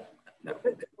recall. No.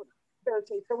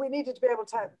 So we needed to be able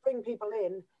to bring people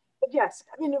in. But yes,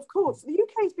 I mean, of course, the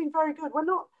UK has been very good.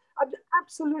 I'm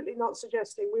absolutely not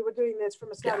suggesting we were doing this from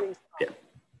a standing start.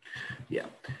 Yeah.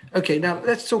 Okay, now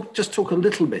let's just talk a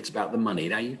little bit about the money.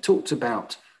 Now, you talked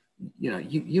about, you know,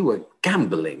 you were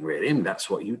gambling, really. I mean, that's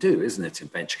what you do, isn't it, in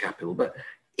venture capital? But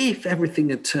if everything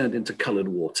had turned into coloured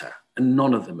water and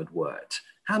none of them had worked,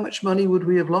 how much money would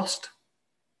we have lost?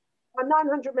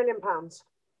 £900 million.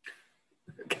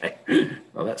 Okay,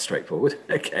 well, that's straightforward.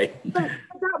 Okay. So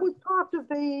that was part of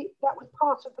the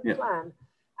plan.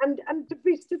 And to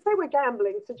say we're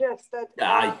gambling suggests that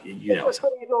we're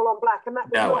putting it all on black, and that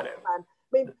was not the plan.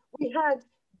 I mean, we had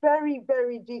very,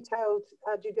 very detailed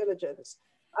due diligence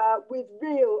with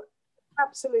real,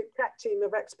 absolute crack team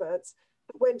of experts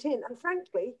that went in, and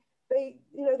frankly,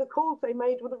 the calls they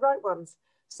made were the right ones.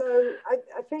 So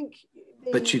I think.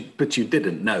 But you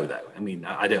didn't know, though. I mean,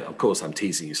 I don't. Of course, I'm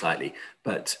teasing you slightly,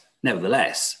 but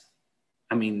nevertheless,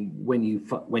 I mean, when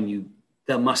you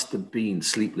there must have been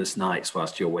sleepless nights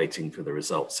whilst you're waiting for the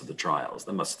results of the trials.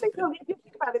 There must have been. Well, if you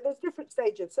think about it, there's different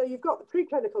stages. So you've got the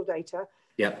preclinical data,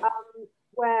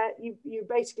 where you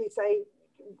basically say,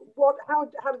 how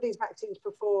do these vaccines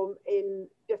perform in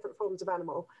different forms of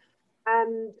animal?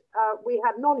 And we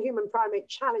had non-human primate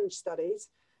challenge studies.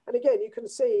 And again, you can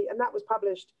see, and that was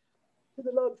published in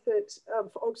the Lancet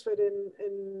for Oxford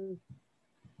in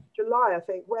July, I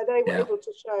think, where they were able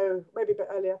to show, maybe a bit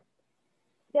earlier,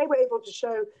 they were able to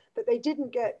show that they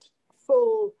didn't get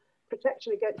full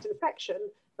protection against infection,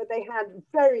 but they had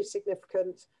very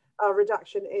significant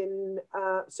reduction in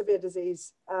severe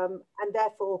disease, and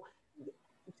therefore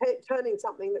turning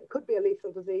something that could be a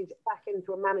lethal disease back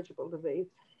into a manageable disease.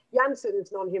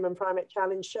 Janssen's non-human primate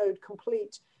challenge showed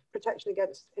complete protection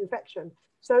against infection.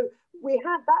 So we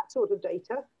had that sort of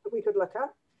data that we could look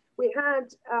at. We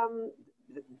had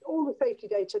all the safety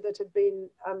data that had been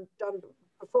done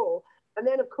before. And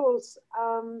then, of course,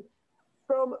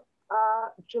 from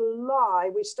July,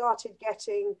 we started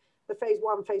getting the phase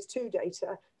 1, phase 2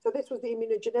 data. So this was the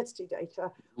immunogenicity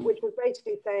data, which was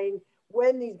basically saying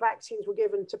when these vaccines were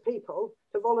given to people,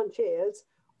 to volunteers,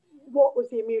 what was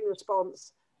the immune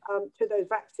response to those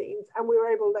vaccines? And we were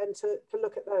able then to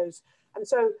look at those. And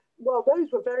so while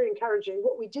those were very encouraging,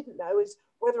 what we didn't know is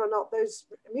whether or not those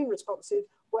immune responses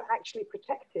were actually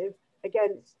protective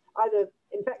against either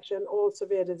infection or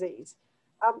severe disease.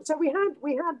 So we had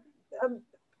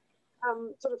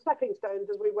sort of stepping stones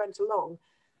as we went along.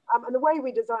 And the way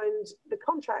we designed the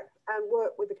contract and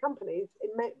work with the companies in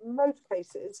most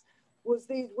cases was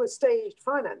these were staged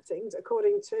financings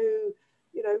according to,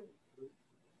 you know,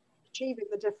 achieving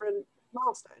the different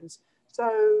milestones.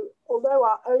 So although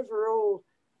our overall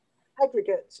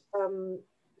aggregate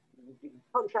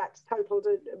contracts totaled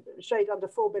a shade under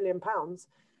 £4 billion,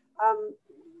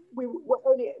 we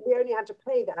only had to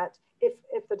pay that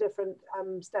if the different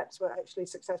steps were actually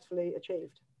successfully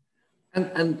achieved.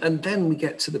 And then we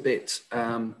get to the bit,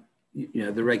 you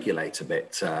know, the regulator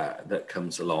bit that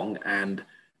comes along. And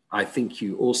I think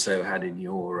you also had in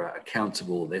your account of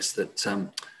all this that,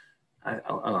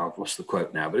 I've lost the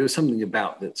quote now, but it was something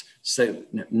about that. So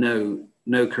no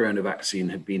no corona vaccine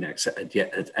had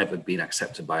ever been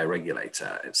accepted by a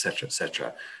regulator, et cetera, et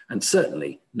cetera. And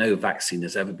certainly no vaccine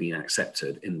has ever been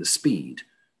accepted in the speed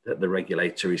that the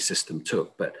regulatory system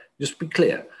took. But just to be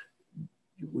clear,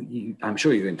 I'm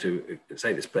sure you're going to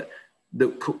say this, but the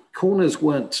corners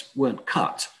weren't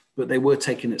cut, but they were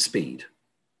taken at speed.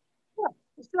 Yeah.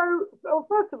 So, well,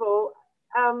 first of all,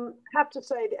 have to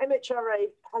say the MHRA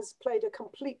has played a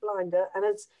complete blinder and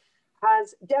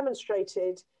has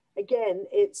demonstrated again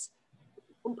its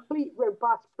complete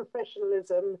robust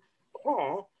professionalism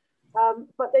care,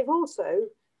 but they've also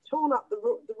torn up the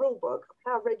rule book of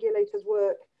how regulators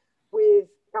work with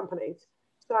companies,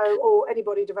 so, or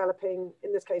anybody developing,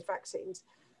 in this case, vaccines.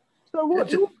 So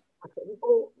what happened,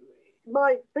 or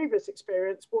my previous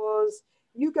experience was,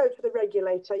 you go to the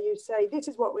regulator, you say, this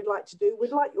is what we'd like to do,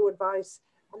 we'd like your advice,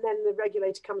 and then the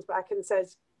regulator comes back and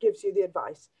gives you the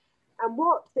advice. And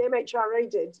what the MHRA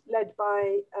did, led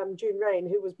by June Rain,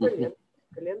 who was brilliant,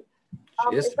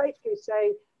 is basically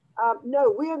say,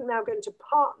 no, we are now going to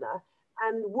partner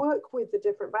and work with the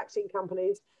different vaccine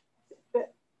companies to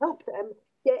help them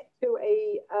get to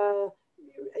a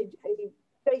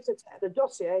data set, a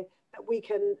dossier that we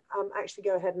can actually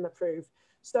go ahead and approve.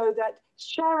 So that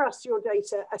share us your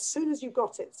data as soon as you've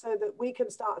got it, so that we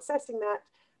can start assessing that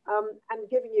and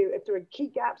giving you, if there are key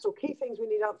gaps or key things we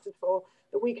need answers for,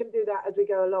 that we can do that as we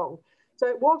go along. So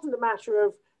it wasn't a matter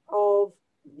of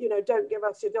don't give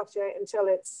us your dossier until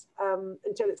it's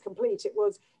complete. It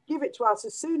was, give it to us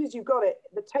as soon as you've got it.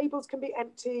 The tables can be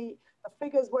empty, the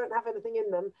figures won't have anything in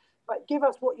them, but give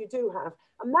us what you do have.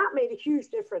 And that made a huge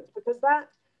difference, because that,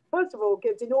 first of all,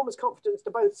 gives enormous confidence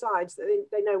to both sides that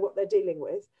they know what they're dealing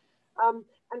with.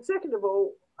 And second of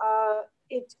all,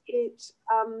 it's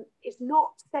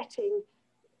not setting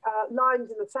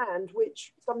lines in the sand,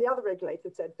 which some of the other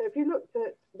regulators said. So if you looked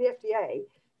at the FDA,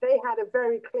 they had a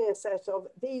very clear set of,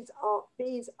 these are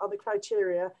the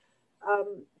criteria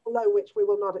below which we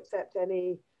will not accept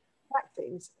any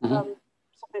vaccines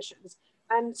submissions.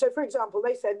 And so, for example,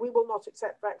 they said, we will not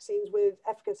accept vaccines with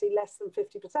efficacy less than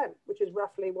 50%, which is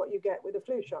roughly what you get with a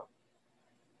flu shot,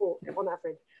 or on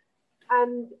average.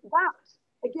 And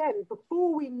that, again,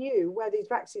 before we knew where these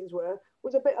vaccines were,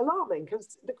 was a bit alarming,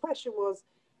 because the question was,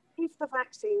 if the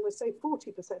vaccine was, say,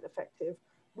 40% effective,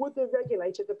 would the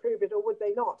regulators approve it or would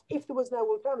they not, if there was no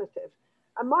alternative?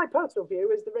 And my personal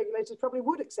view is the regulators probably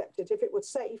would accept it if it was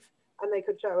safe and they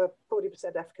could show a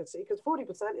 40% efficacy, because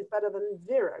 40% is better than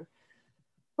zero.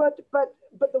 But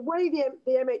the way the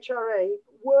MHRA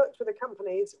worked with the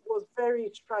companies was very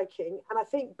striking, and I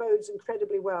think bodes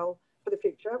incredibly well for the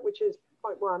future, which is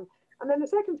point one. And then the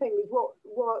second thing is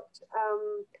what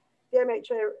the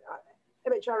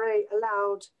MHRA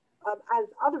allowed, as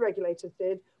other regulators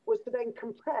did, was to then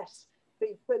compress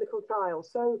the clinical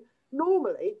trials. So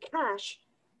normally cash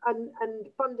and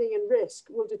funding and risk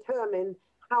will determine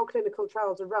how clinical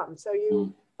trials are run. So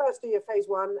you first do your phase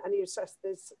 1 and you assess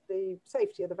the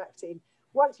safety of the vaccine.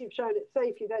 Once you've shown it's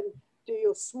safe, you then do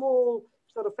your small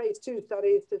sort of phase 2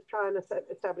 studies to try and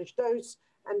establish dose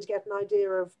and to get an idea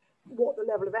of what the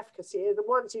level of efficacy is. And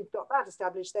once you've got that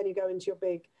established, then you go into your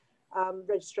big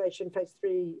registration phase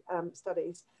 3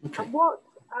 studies. Okay. And what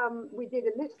we did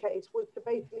in this case was to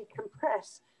basically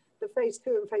compress the phase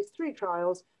 2 and phase 3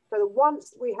 trials, so that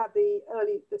once we had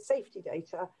the safety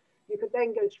data, you could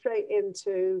then go straight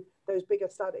into those bigger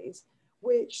studies,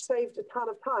 which saved a ton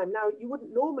of time. Now, you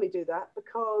wouldn't normally do that,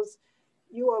 because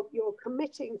you're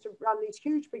committing to run these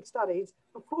huge big studies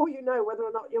before you know whether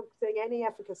or not you're seeing any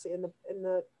efficacy in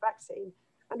the vaccine,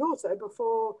 and also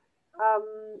before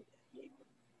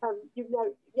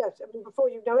before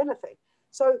you know anything.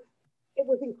 So it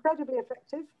was incredibly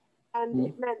effective, and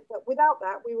it meant that without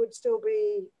that, we would still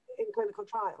be in clinical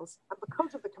trials. And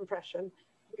because of the compression,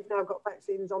 we've now got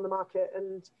vaccines on the market,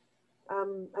 and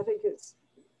I think it's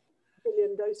a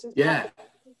billion doses. Yeah.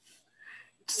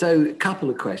 So a couple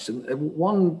of questions.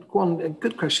 One a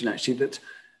good question, actually, that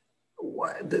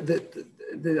I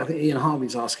think Ian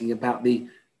Harvey's asking about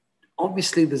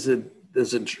obviously there's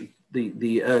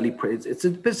the early, it's a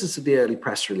business of the early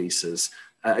press releases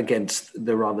against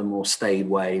the rather more staid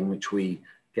way in which we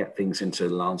get things into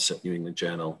Lancet, New England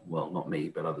Journal. Well, not me,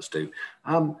 but others do.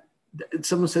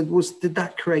 Someone said, did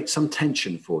that create some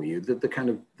tension for you? The kind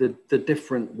of the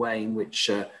different way in which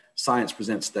science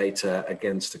presents data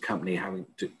against a company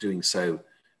doing so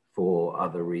for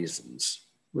other reasons.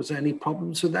 Was there any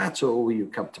problems with that, or were you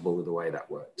comfortable with the way that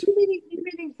worked? You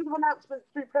meaning sort of announcements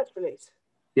through press release?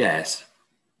 Yes,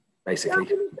 basically. Yeah, I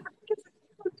think it's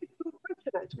a difficult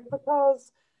question, actually,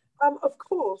 because of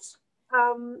course,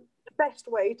 the best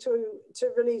way to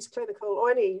release clinical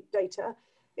or any data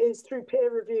is through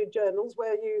peer-reviewed journals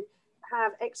where you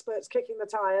have experts kicking the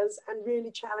tires and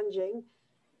really challenging,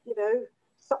 you know,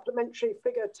 supplementary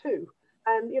figure 2.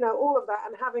 And, you know, all of that,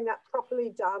 and having that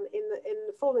properly done in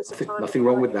the fullness of time. Nothing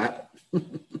wrong with that.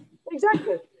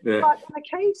 Exactly. Yeah. But in the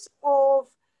case of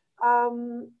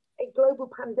a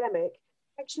global pandemic,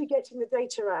 actually getting the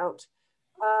data out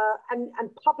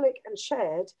and public and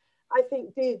shared, I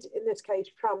think did, in this case,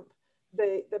 trump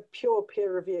the pure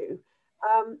peer review.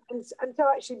 And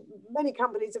so actually many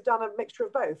companies have done a mixture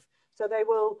of both. So they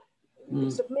will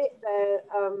submit their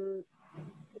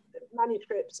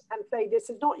manuscripts and say, this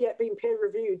has not yet been peer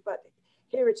reviewed, but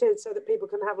here it is so that people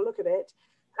can have a look at it.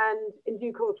 And in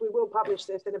due course, we will publish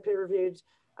this in a peer reviewed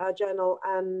journal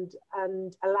and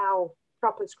allow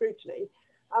proper scrutiny.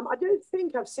 I don't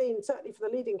think I've seen, certainly for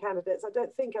the leading candidates, I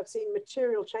don't think I've seen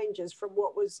material changes from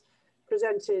what was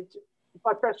presented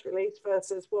by press release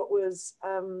versus what was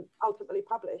ultimately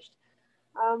published.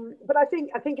 But I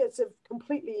think it's a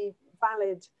completely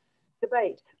valid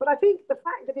debate. But I think the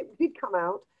fact that it did come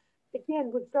out,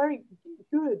 again, was very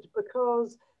good,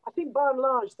 because I think by and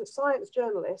large, the science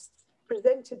journalists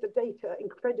presented the data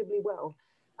incredibly well.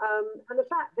 And the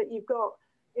fact that you've got,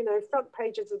 you know, front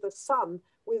pages of the Sun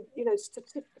with, you know,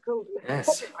 statistical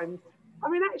headlines, I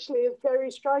mean, actually is very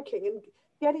striking, and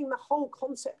getting the whole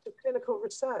concept of clinical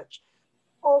research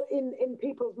all in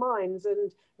people's minds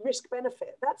and risk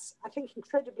benefit. That's, I think,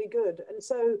 incredibly good. And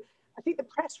so I think the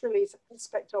press release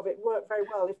aspect of it worked very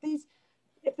well. If this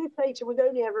data was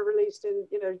only ever released in,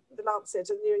 you know, the Lancet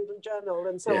and New England Journal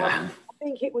and so on, I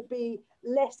think it would be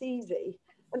less easy.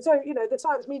 And so, you know, the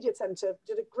Science Media Centre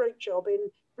did a great job in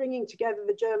bringing together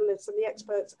the journalists and the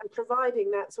experts and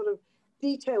providing that sort of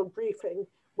detailed briefing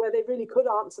where they really could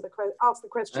ask the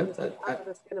questions under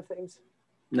the skin of things.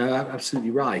 No,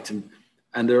 absolutely right.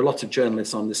 And there are a lot of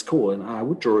journalists on this call, and I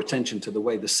would draw attention to the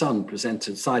way the Sun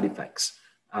presented side effects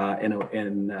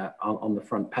on the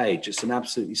front page. It's an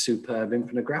absolutely superb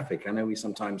infographic. I know we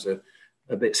sometimes are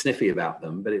a bit sniffy about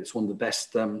them, but it's one of the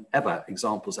best ever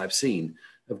examples I've seen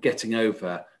of getting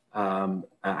over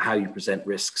how you present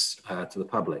risks to the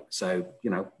public. So, you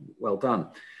know, well done.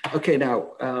 Okay,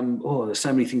 now, there's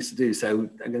so many things to do. So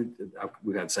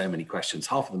we've had so many questions.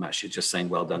 Half of them actually just saying,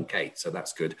 well done, Kate. So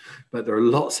that's good. But there are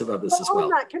lots of others as well.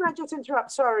 That, can I just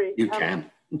interrupt? Sorry. You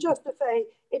can. Just to say,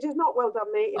 it is not well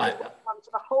done me. It is well done to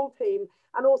the whole team,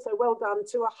 and also well done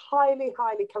to a highly,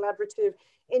 highly collaborative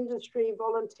industry,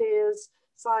 volunteers,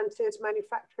 scientists,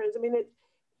 manufacturers. I mean,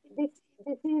 this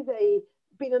is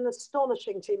been an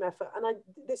astonishing team effort, and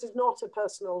this is not a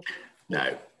personal.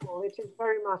 No. It is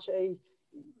very much a.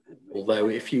 Although,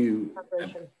 if you,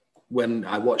 when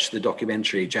I watched the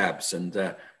documentary Jabs, and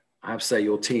I have to say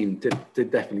your team did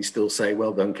definitely still say,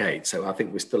 well done, Kate. So I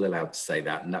think we're still allowed to say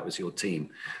that, and that was your team.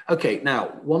 Okay,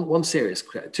 now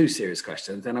two serious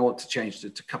questions. Then I want to change to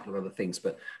a couple of other things.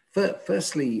 But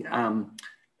firstly,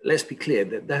 let's be clear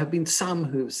that there have been some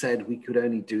who have said we could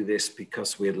only do this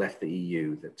because we had left the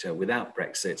EU, that without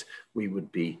Brexit, we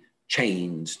would be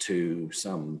chained to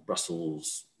some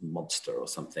Brussels monster or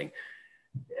something.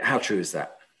 How true is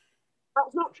that?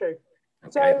 That's not true.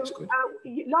 Okay, so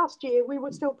last year, we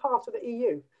were still part of the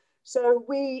EU. So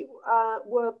we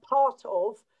were part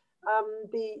of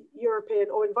the European,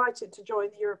 or invited to join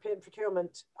the European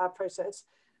procurement process.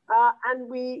 And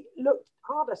we looked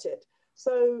hard at it.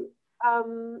 So,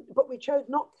 but we chose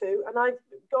not to, and I've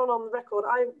gone on the record,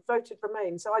 I voted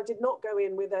Remain. So I did not go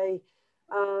in with a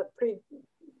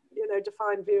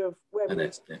defined view of where we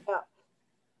need to end up.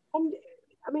 And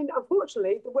I mean,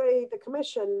 unfortunately, the way the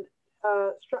Commission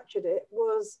structured it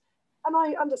was, and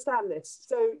I understand this,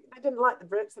 so they didn't like the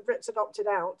Brits had opted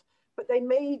out, but they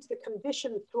made the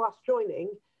conditions to us joining,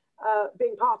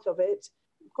 being part of it,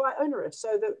 quite onerous,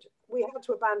 so that we had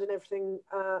to abandon everything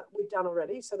we'd done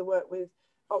already, so the work with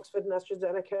Oxford and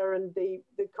AstraZeneca and the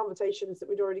conversations that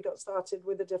we'd already got started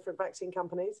with the different vaccine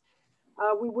companies.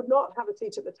 We would not have a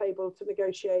seat at the table to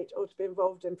negotiate or to be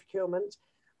involved in procurement,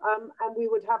 and we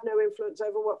would have no influence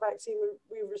over what vaccine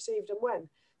we received and when.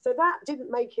 So that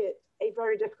didn't make it a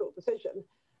very difficult decision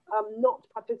not to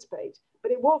participate,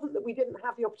 but it wasn't that we didn't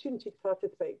have the opportunity to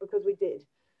participate, because we did.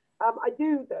 I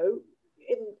do, though,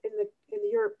 in the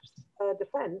Europe's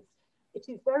defence, it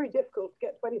is very difficult to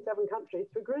get 27 countries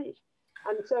to agree.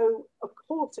 And so, of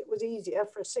course, it was easier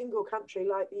for a single country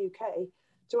like the UK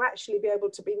to actually be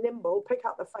able to be nimble, pick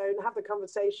up the phone, have the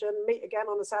conversation, meet again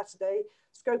on a Saturday,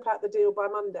 scope out the deal by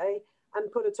Monday,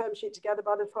 and put a term sheet together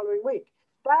by the following week.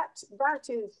 That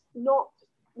is not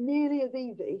nearly as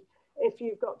easy if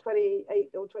you've got 28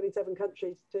 or 27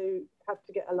 countries to have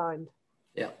to get aligned.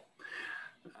 Yeah.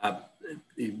 Uh,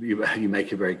 you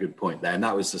make a very good point there, and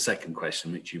that was the second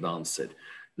question which you've answered.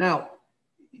 Now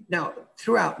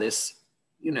throughout this,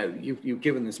 you've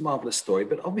given this marvelous story,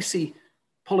 but obviously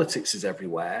politics is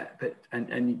everywhere. But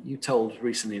and you told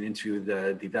recently in an interview with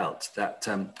Die Welt that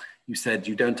you said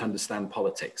you don't understand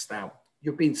politics. Now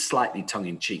you're being slightly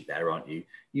tongue-in-cheek there, aren't you?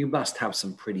 You must have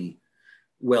some pretty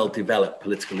well-developed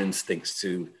political instincts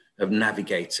to have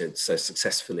navigated so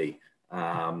successfully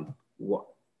what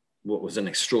was an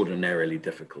extraordinarily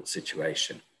difficult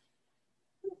situation.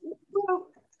 Well,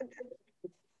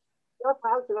 I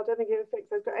don't think he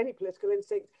thinks I've got any political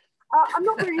instinct. I'm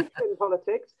not very interested in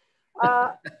politics.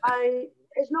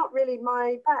 It's not really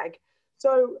my bag.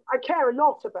 So I care a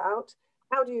lot about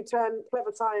how do you turn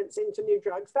clever science into new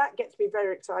drugs. That gets me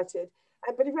very excited.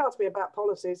 But if you ask me about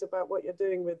policies, about what you're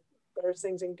doing with various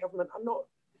things in government, I'm not,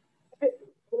 if it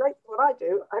relates to what I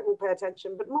do, I will pay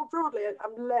attention. But more broadly,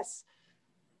 I'm less,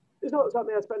 it's not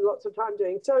something I spend lots of time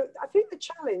doing. So I think the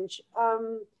challenge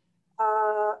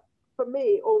for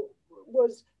me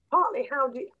was partly how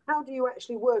do you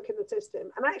actually work in the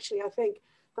system? And actually, I think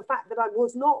the fact that I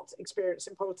was not experienced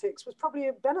in politics was probably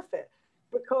a benefit,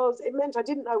 because it meant I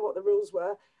didn't know what the rules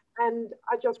were. And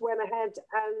I just went ahead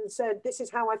and said, this is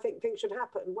how I think things should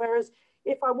happen. Whereas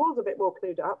if I was a bit more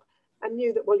clued up and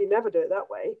knew that, well, you never do it that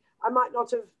way, I might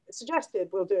not have suggested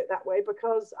we'll do it that way,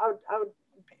 because I would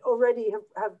already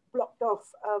have blocked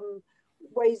off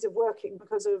ways of working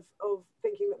because of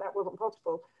thinking that wasn't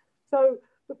possible. So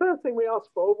the first thing we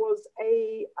asked for was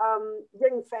a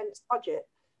ring-fenced budget,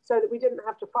 so that we didn't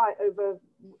have to fight over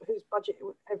whose budget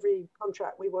every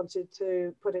contract we wanted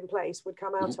to put in place would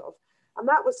come out of. And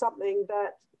that was something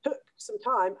that took some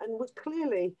time and was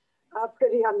clearly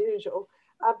pretty unusual,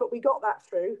 but we got that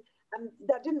through. And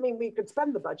that didn't mean we could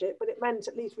spend the budget, but it meant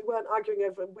at least we weren't arguing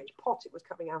over which pot it was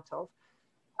coming out of.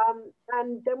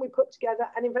 And then we put together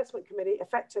an investment committee,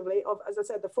 effectively, of, as I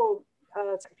said, the 4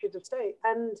 Secretaries of State.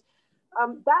 And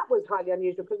that was highly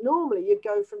unusual, because normally you'd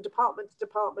go from department to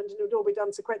department and it would all be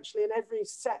done sequentially, and every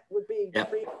set would be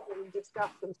briefed and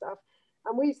discussed and stuff.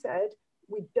 And we said,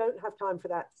 we don't have time for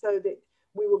that, so that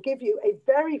we will give you a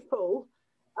very full,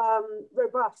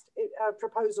 robust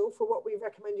proposal for what we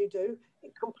recommend you do,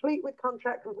 complete with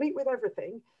contract, complete with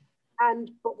everything.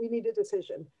 But we need a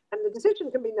decision. And the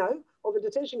decision can be no, or the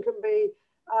decision can be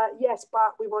yes,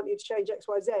 but we want you to change X,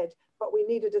 Y, Z, but we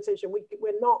need a decision.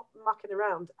 We're not mucking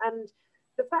around. And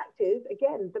the fact is,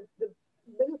 again, the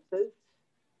ministers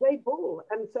played ball.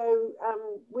 And so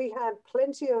we had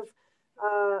plenty of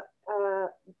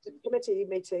committee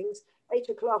meetings, 8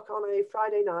 o'clock on a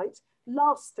Friday night.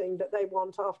 Last thing that they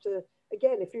want after,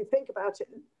 again, if you think about it,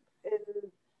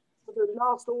 in the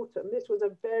last autumn, this was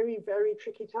a very, very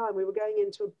tricky time. We were going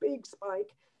into a big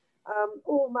spike,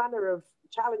 all manner of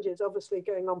challenges obviously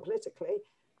going on politically,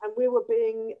 and we were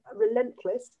being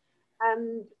relentless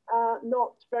and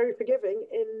not very forgiving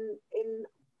in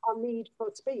our need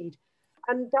for speed.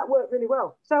 And that worked really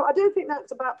well. So I don't think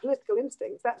that's about political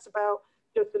instincts. That's about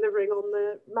just delivering on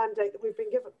the mandate that we've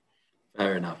been given.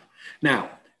 Fair enough. Now,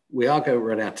 we are going to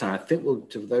run out of time. I think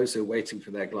to those who are waiting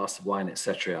for their glass of wine,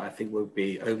 etc., I think we'll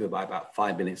be over by about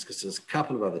 5 minutes, because there's a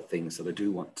couple of other things that I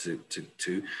do want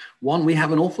to. One, we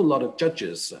have an awful lot of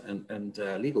judges and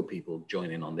legal people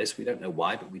joining on this. We don't know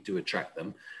why, but we do attract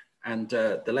them. And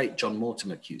the late John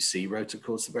Mortimer QC wrote, of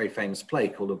course, a very famous play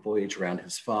called A Voyage Around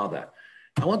His Father.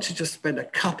 I want to just spend a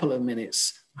couple of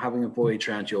minutes having a voyage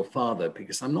around your father,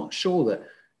 because I'm not sure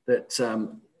that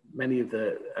many of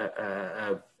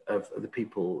the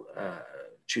people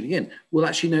tuning in will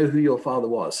actually know who your father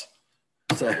was.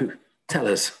 So tell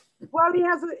us. Well, he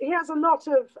has a lot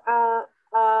of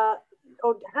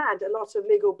or had a lot of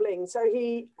legal bling. So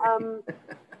he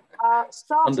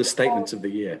started understatement of the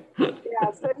year.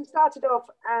 Yeah, so he started off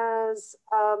as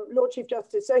Lord Chief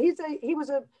Justice. So he was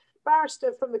a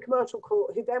barrister from the commercial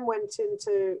court who then went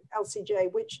into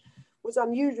LCJ, which was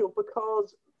unusual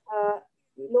because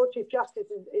Lord Chief Justice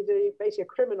is basically a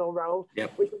criminal role,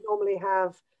 which would normally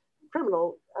have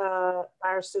criminal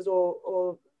barristers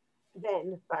or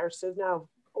then barristers, now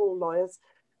all lawyers,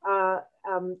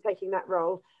 taking that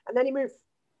role. And then he moved,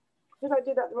 did I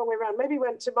do that the wrong way around? Maybe he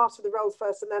went to Master of the Rolls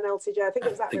first and then LCJ. I think it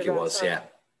was that way around. I think it was, yeah.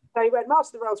 So he went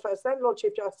Master of the Rolls first, then Lord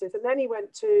Chief Justice, and then he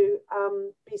went to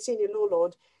be Senior Law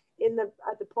Lord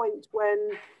at the point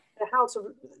when the House of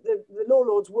the Law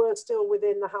Lords were still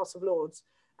within the House of Lords.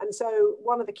 And so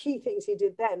one of the key things he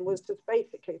did then was to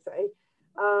basically say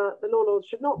the Law Lords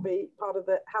should not be part of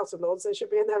the House of Lords. They should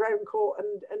be in their own court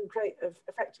and create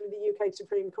effectively the UK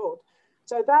Supreme Court.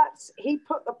 So he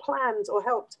put the plans, or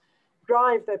helped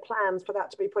drive the plans for that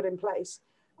to be put in place,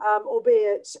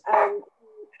 albeit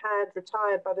had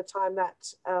retired by the time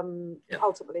that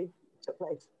ultimately took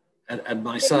place. And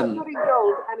my son, looked good in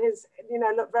gold, and his,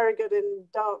 looked very good in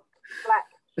dark black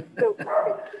silk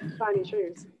shiny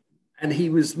shoes. And he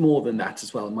was more than that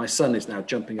as well. My son is now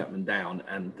jumping up and down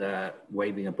and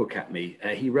waving a book at me.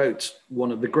 He wrote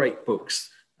one of the great books,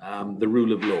 The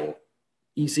Rule of Law.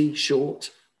 Easy,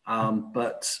 short,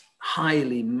 but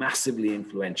highly, massively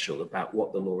influential about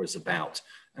what the law is about,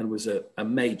 and was a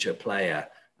major player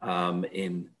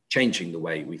in changing the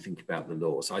way we think about the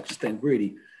law. So I just think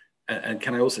really, and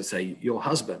can I also say, your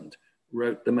husband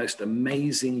wrote the most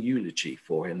amazing eulogy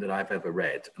for him that I've ever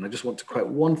read. And I just want to quote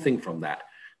one thing from that,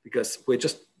 because we're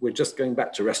just going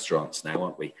back to restaurants now,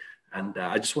 aren't we? And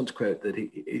I just want to quote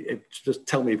that just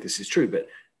tell me if this is true, but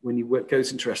when he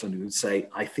goes into a restaurant, he would say,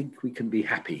 "I think we can be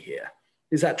happy here."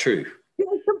 Is that true? Yeah,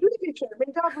 it's completely true. I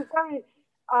mean, Dad was very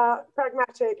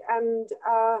pragmatic and,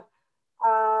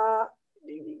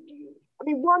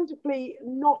 wonderfully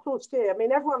not austere. I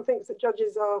mean, everyone thinks that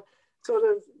judges are sort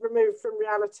of removed from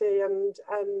reality and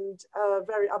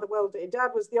very otherworldly.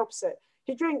 Dad was the opposite.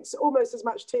 He drinks almost as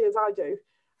much tea as I do.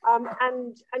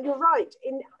 And you're right,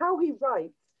 in how he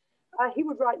writes, he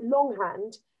would write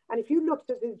longhand. And if you looked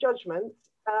at his judgment,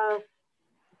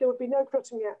 there would be no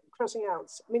crossing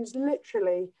outs. I mean, it's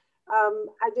literally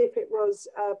as if it was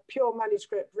pure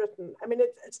manuscript written. I mean,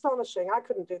 it's astonishing. I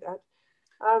couldn't do that.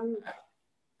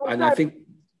 And I think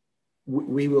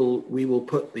we will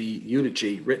put the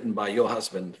eulogy written by your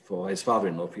husband for his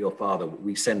father-in-law, for your father.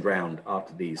 We send round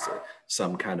after these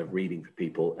some kind of reading for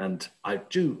people. And I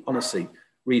do honestly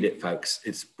read it, folks.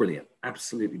 It's brilliant.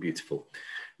 Absolutely beautiful.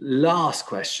 Last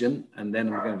question, and then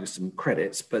we're going to do some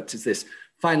credits, but is this.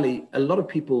 Finally, a lot of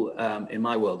people in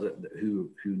my world who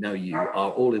know you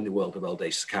are all in the world of old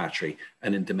age psychiatry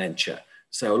and in dementia.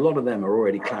 So a lot of them are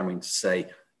already clamoring to say,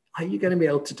 are you going to be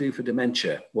able to do for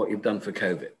dementia what you've done for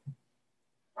COVID?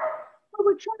 Well,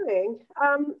 we're trying.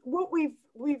 What we've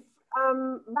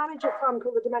managed a fund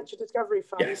called the Dementia Discovery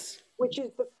Fund, yes, which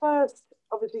is the first,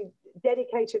 obviously,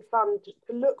 dedicated fund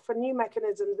to look for new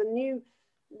mechanisms and new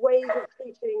ways of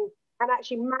treating and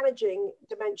actually managing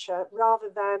dementia rather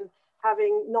than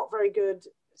having not very good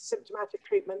symptomatic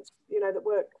treatments, that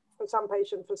work for some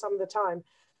patients for some of the time.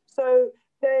 So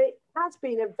there has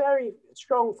been a very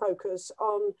strong focus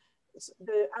on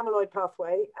the amyloid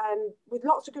pathway, and with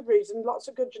lots of good reason, lots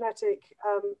of good genetic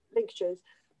linkages.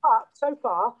 But so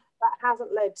far, that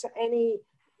hasn't led to any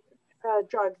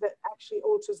drug that actually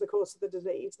alters the course of the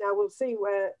disease. Now, we'll see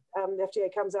where the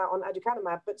FDA comes out on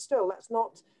aducanumab, but still, that's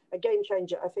not a game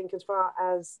changer, I think, as far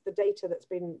as the data that's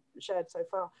been shared so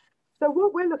far. So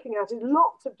what we're looking at is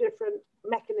lots of different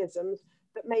mechanisms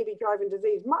that may be driving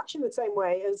disease, much in the same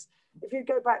way as if you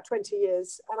go back 20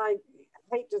 years, and I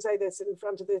hate to say this in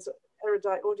front of this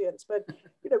erudite audience, but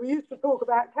we used to talk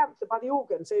about cancer by the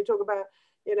organ. So you talk about,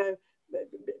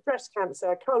 breast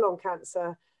cancer, colon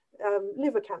cancer,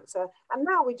 liver cancer, and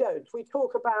now we don't. We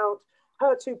talk about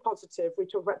HER2 positive, we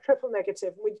talk about triple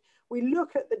negative, we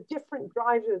look at the different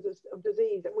drivers of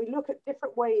disease, and we look at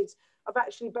different ways of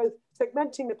actually both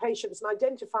segmenting the patients and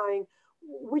identifying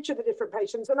which are the different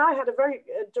patients. And I had a very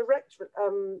direct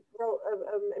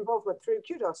involvement through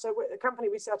QDOS, so a company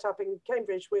we set up in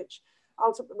Cambridge, which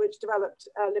developed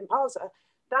Lynparza,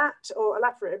 or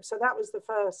olaparib, so that was the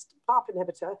first PARP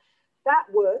inhibitor. That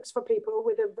works for people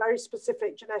with a very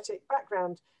specific genetic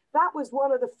background. That was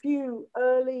one of the few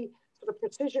early sort of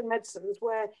precision medicines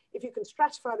where if you can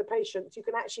stratify the patients, you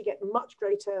can actually get much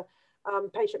greater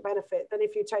patient benefit than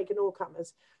if you take an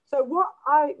all-comers. So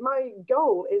my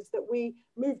goal is that we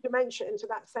move dementia into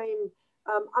that same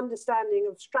understanding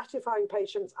of stratifying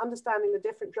patients, understanding the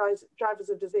different drivers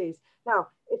of disease. Now,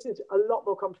 it is a lot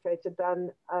more complicated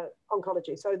than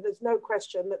oncology. So there's no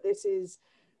question that this is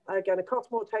going to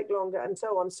cost more, take longer, and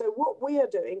so on. So what we are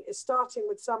doing is starting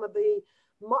with some of the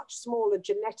much smaller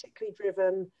genetically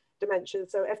driven dementias,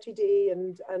 so FTD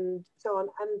and so on,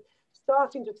 and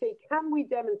starting to see, can we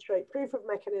demonstrate proof of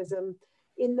mechanism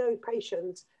in those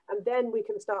patients, and then we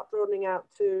can start broadening out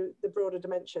to the broader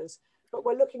dementias. But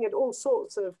we're looking at all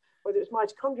sorts of, whether it's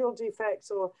mitochondrial defects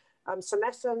or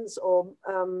senescence or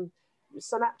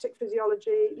synaptic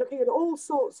physiology, looking at all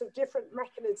sorts of different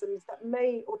mechanisms that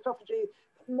autophagy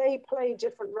may play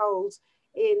different roles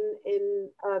in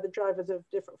the drivers of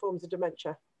different forms of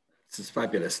dementia. This is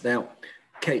fabulous. Now,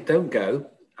 Kate, don't go.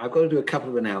 I've got to do a couple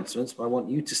of announcements, but I want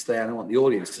you to stay and I want the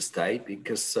audience to stay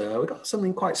because we've got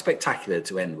something quite spectacular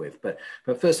to end with. But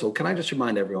first of all, can I just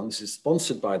remind everyone, this is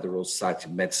sponsored by the Royal Society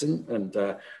of Medicine,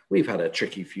 and we've had a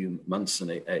tricky few months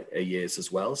and years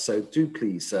as well. So do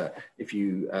please, if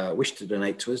you wish to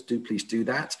donate to us, do please do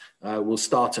that. We'll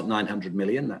start at 900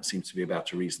 million. That seems to be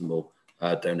about a reasonable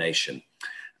donation.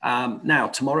 Now,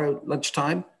 tomorrow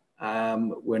lunchtime,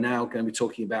 we're now going to be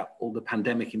talking about all the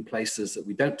pandemic in places that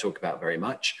we don't talk about very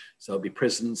much. So it'll be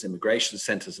prisons, immigration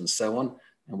centres and so on.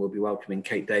 And we'll be welcoming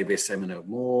Kate Davis, Emma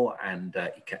Moore and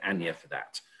Ika Anya for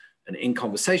that. And in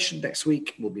conversation next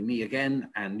week will be me again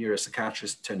and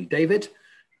neuropsychiatrist Tony David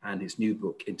and his new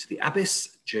book, Into the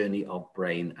Abyss, Journey of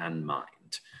Brain and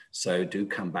Mind. So do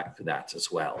come back for that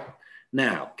as well.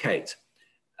 Now, Kate,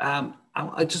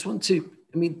 I just want to,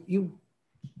 I mean, you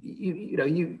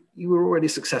were already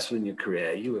successful in your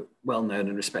career. You were well known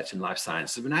and respected in life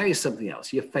sciences, but now you're something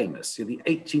else. You're famous. You're the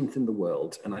 18th in the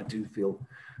world. And I do feel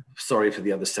sorry for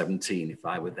the other 17 if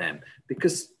I were them,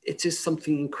 because it is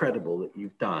something incredible that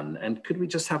you've done. And could we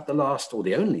just have the last or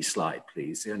the only slide,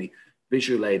 please? The only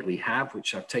visual aid we have,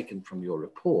 which I've taken from your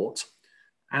report.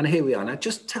 And here we are. Now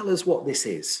just tell us what this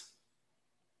is.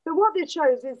 So what this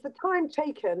shows is the time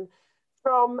taken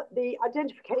from the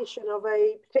identification of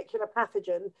a particular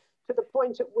pathogen to the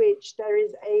point at which there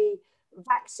is a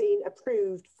vaccine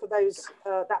approved for those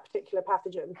that particular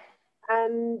pathogen.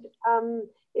 And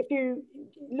if you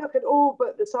look at all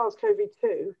but the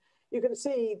SARS-CoV-2, you can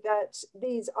see that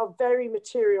these are very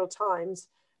material times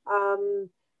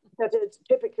that are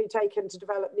typically taken to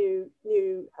develop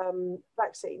new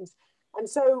vaccines. And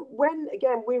so when,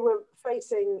 again, we were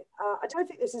facing, I don't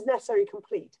think this is necessarily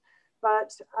complete,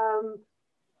 but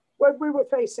when we were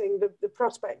facing the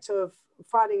prospect of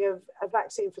finding a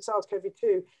vaccine for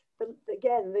SARS-CoV-2,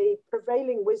 again, the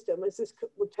prevailing wisdom is this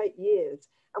would take years.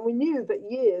 And we knew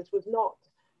that years was not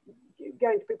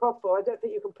going to be possible. I don't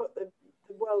think you can put the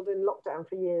world in lockdown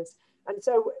for years. And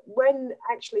so when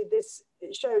actually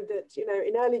it showed that, you know,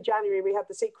 in early January, we had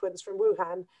the sequence from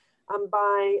Wuhan, and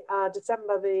by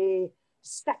December the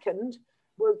 2nd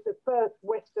was the first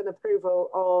Western approval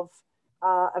of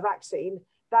a vaccine.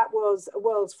 That was a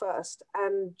world's first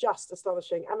and just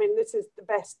astonishing. I mean, this is the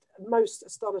most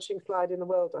astonishing slide in the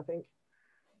world, I think.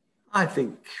 I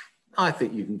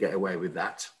think you can get away with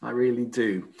that. I really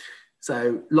do.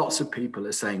 So lots of people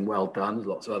are saying, well done.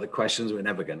 Lots of other questions we're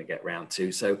never going to get round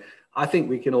to. So I think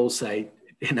we can all say,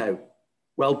 you know,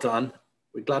 well done.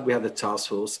 We're glad we have the task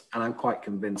force. And I'm quite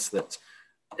convinced that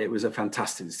it was a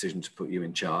fantastic decision to put you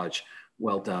in charge.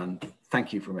 Well done.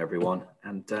 Thank you from everyone.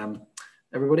 And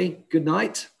everybody, good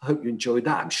night. I hope you enjoyed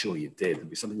that. I'm sure you did. There'd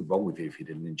be something wrong with you if you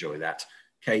didn't enjoy that.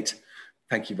 Kate,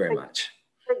 thank you very much.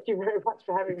 Thank you very much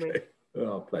for having me.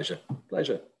 Oh, pleasure.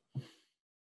 Pleasure.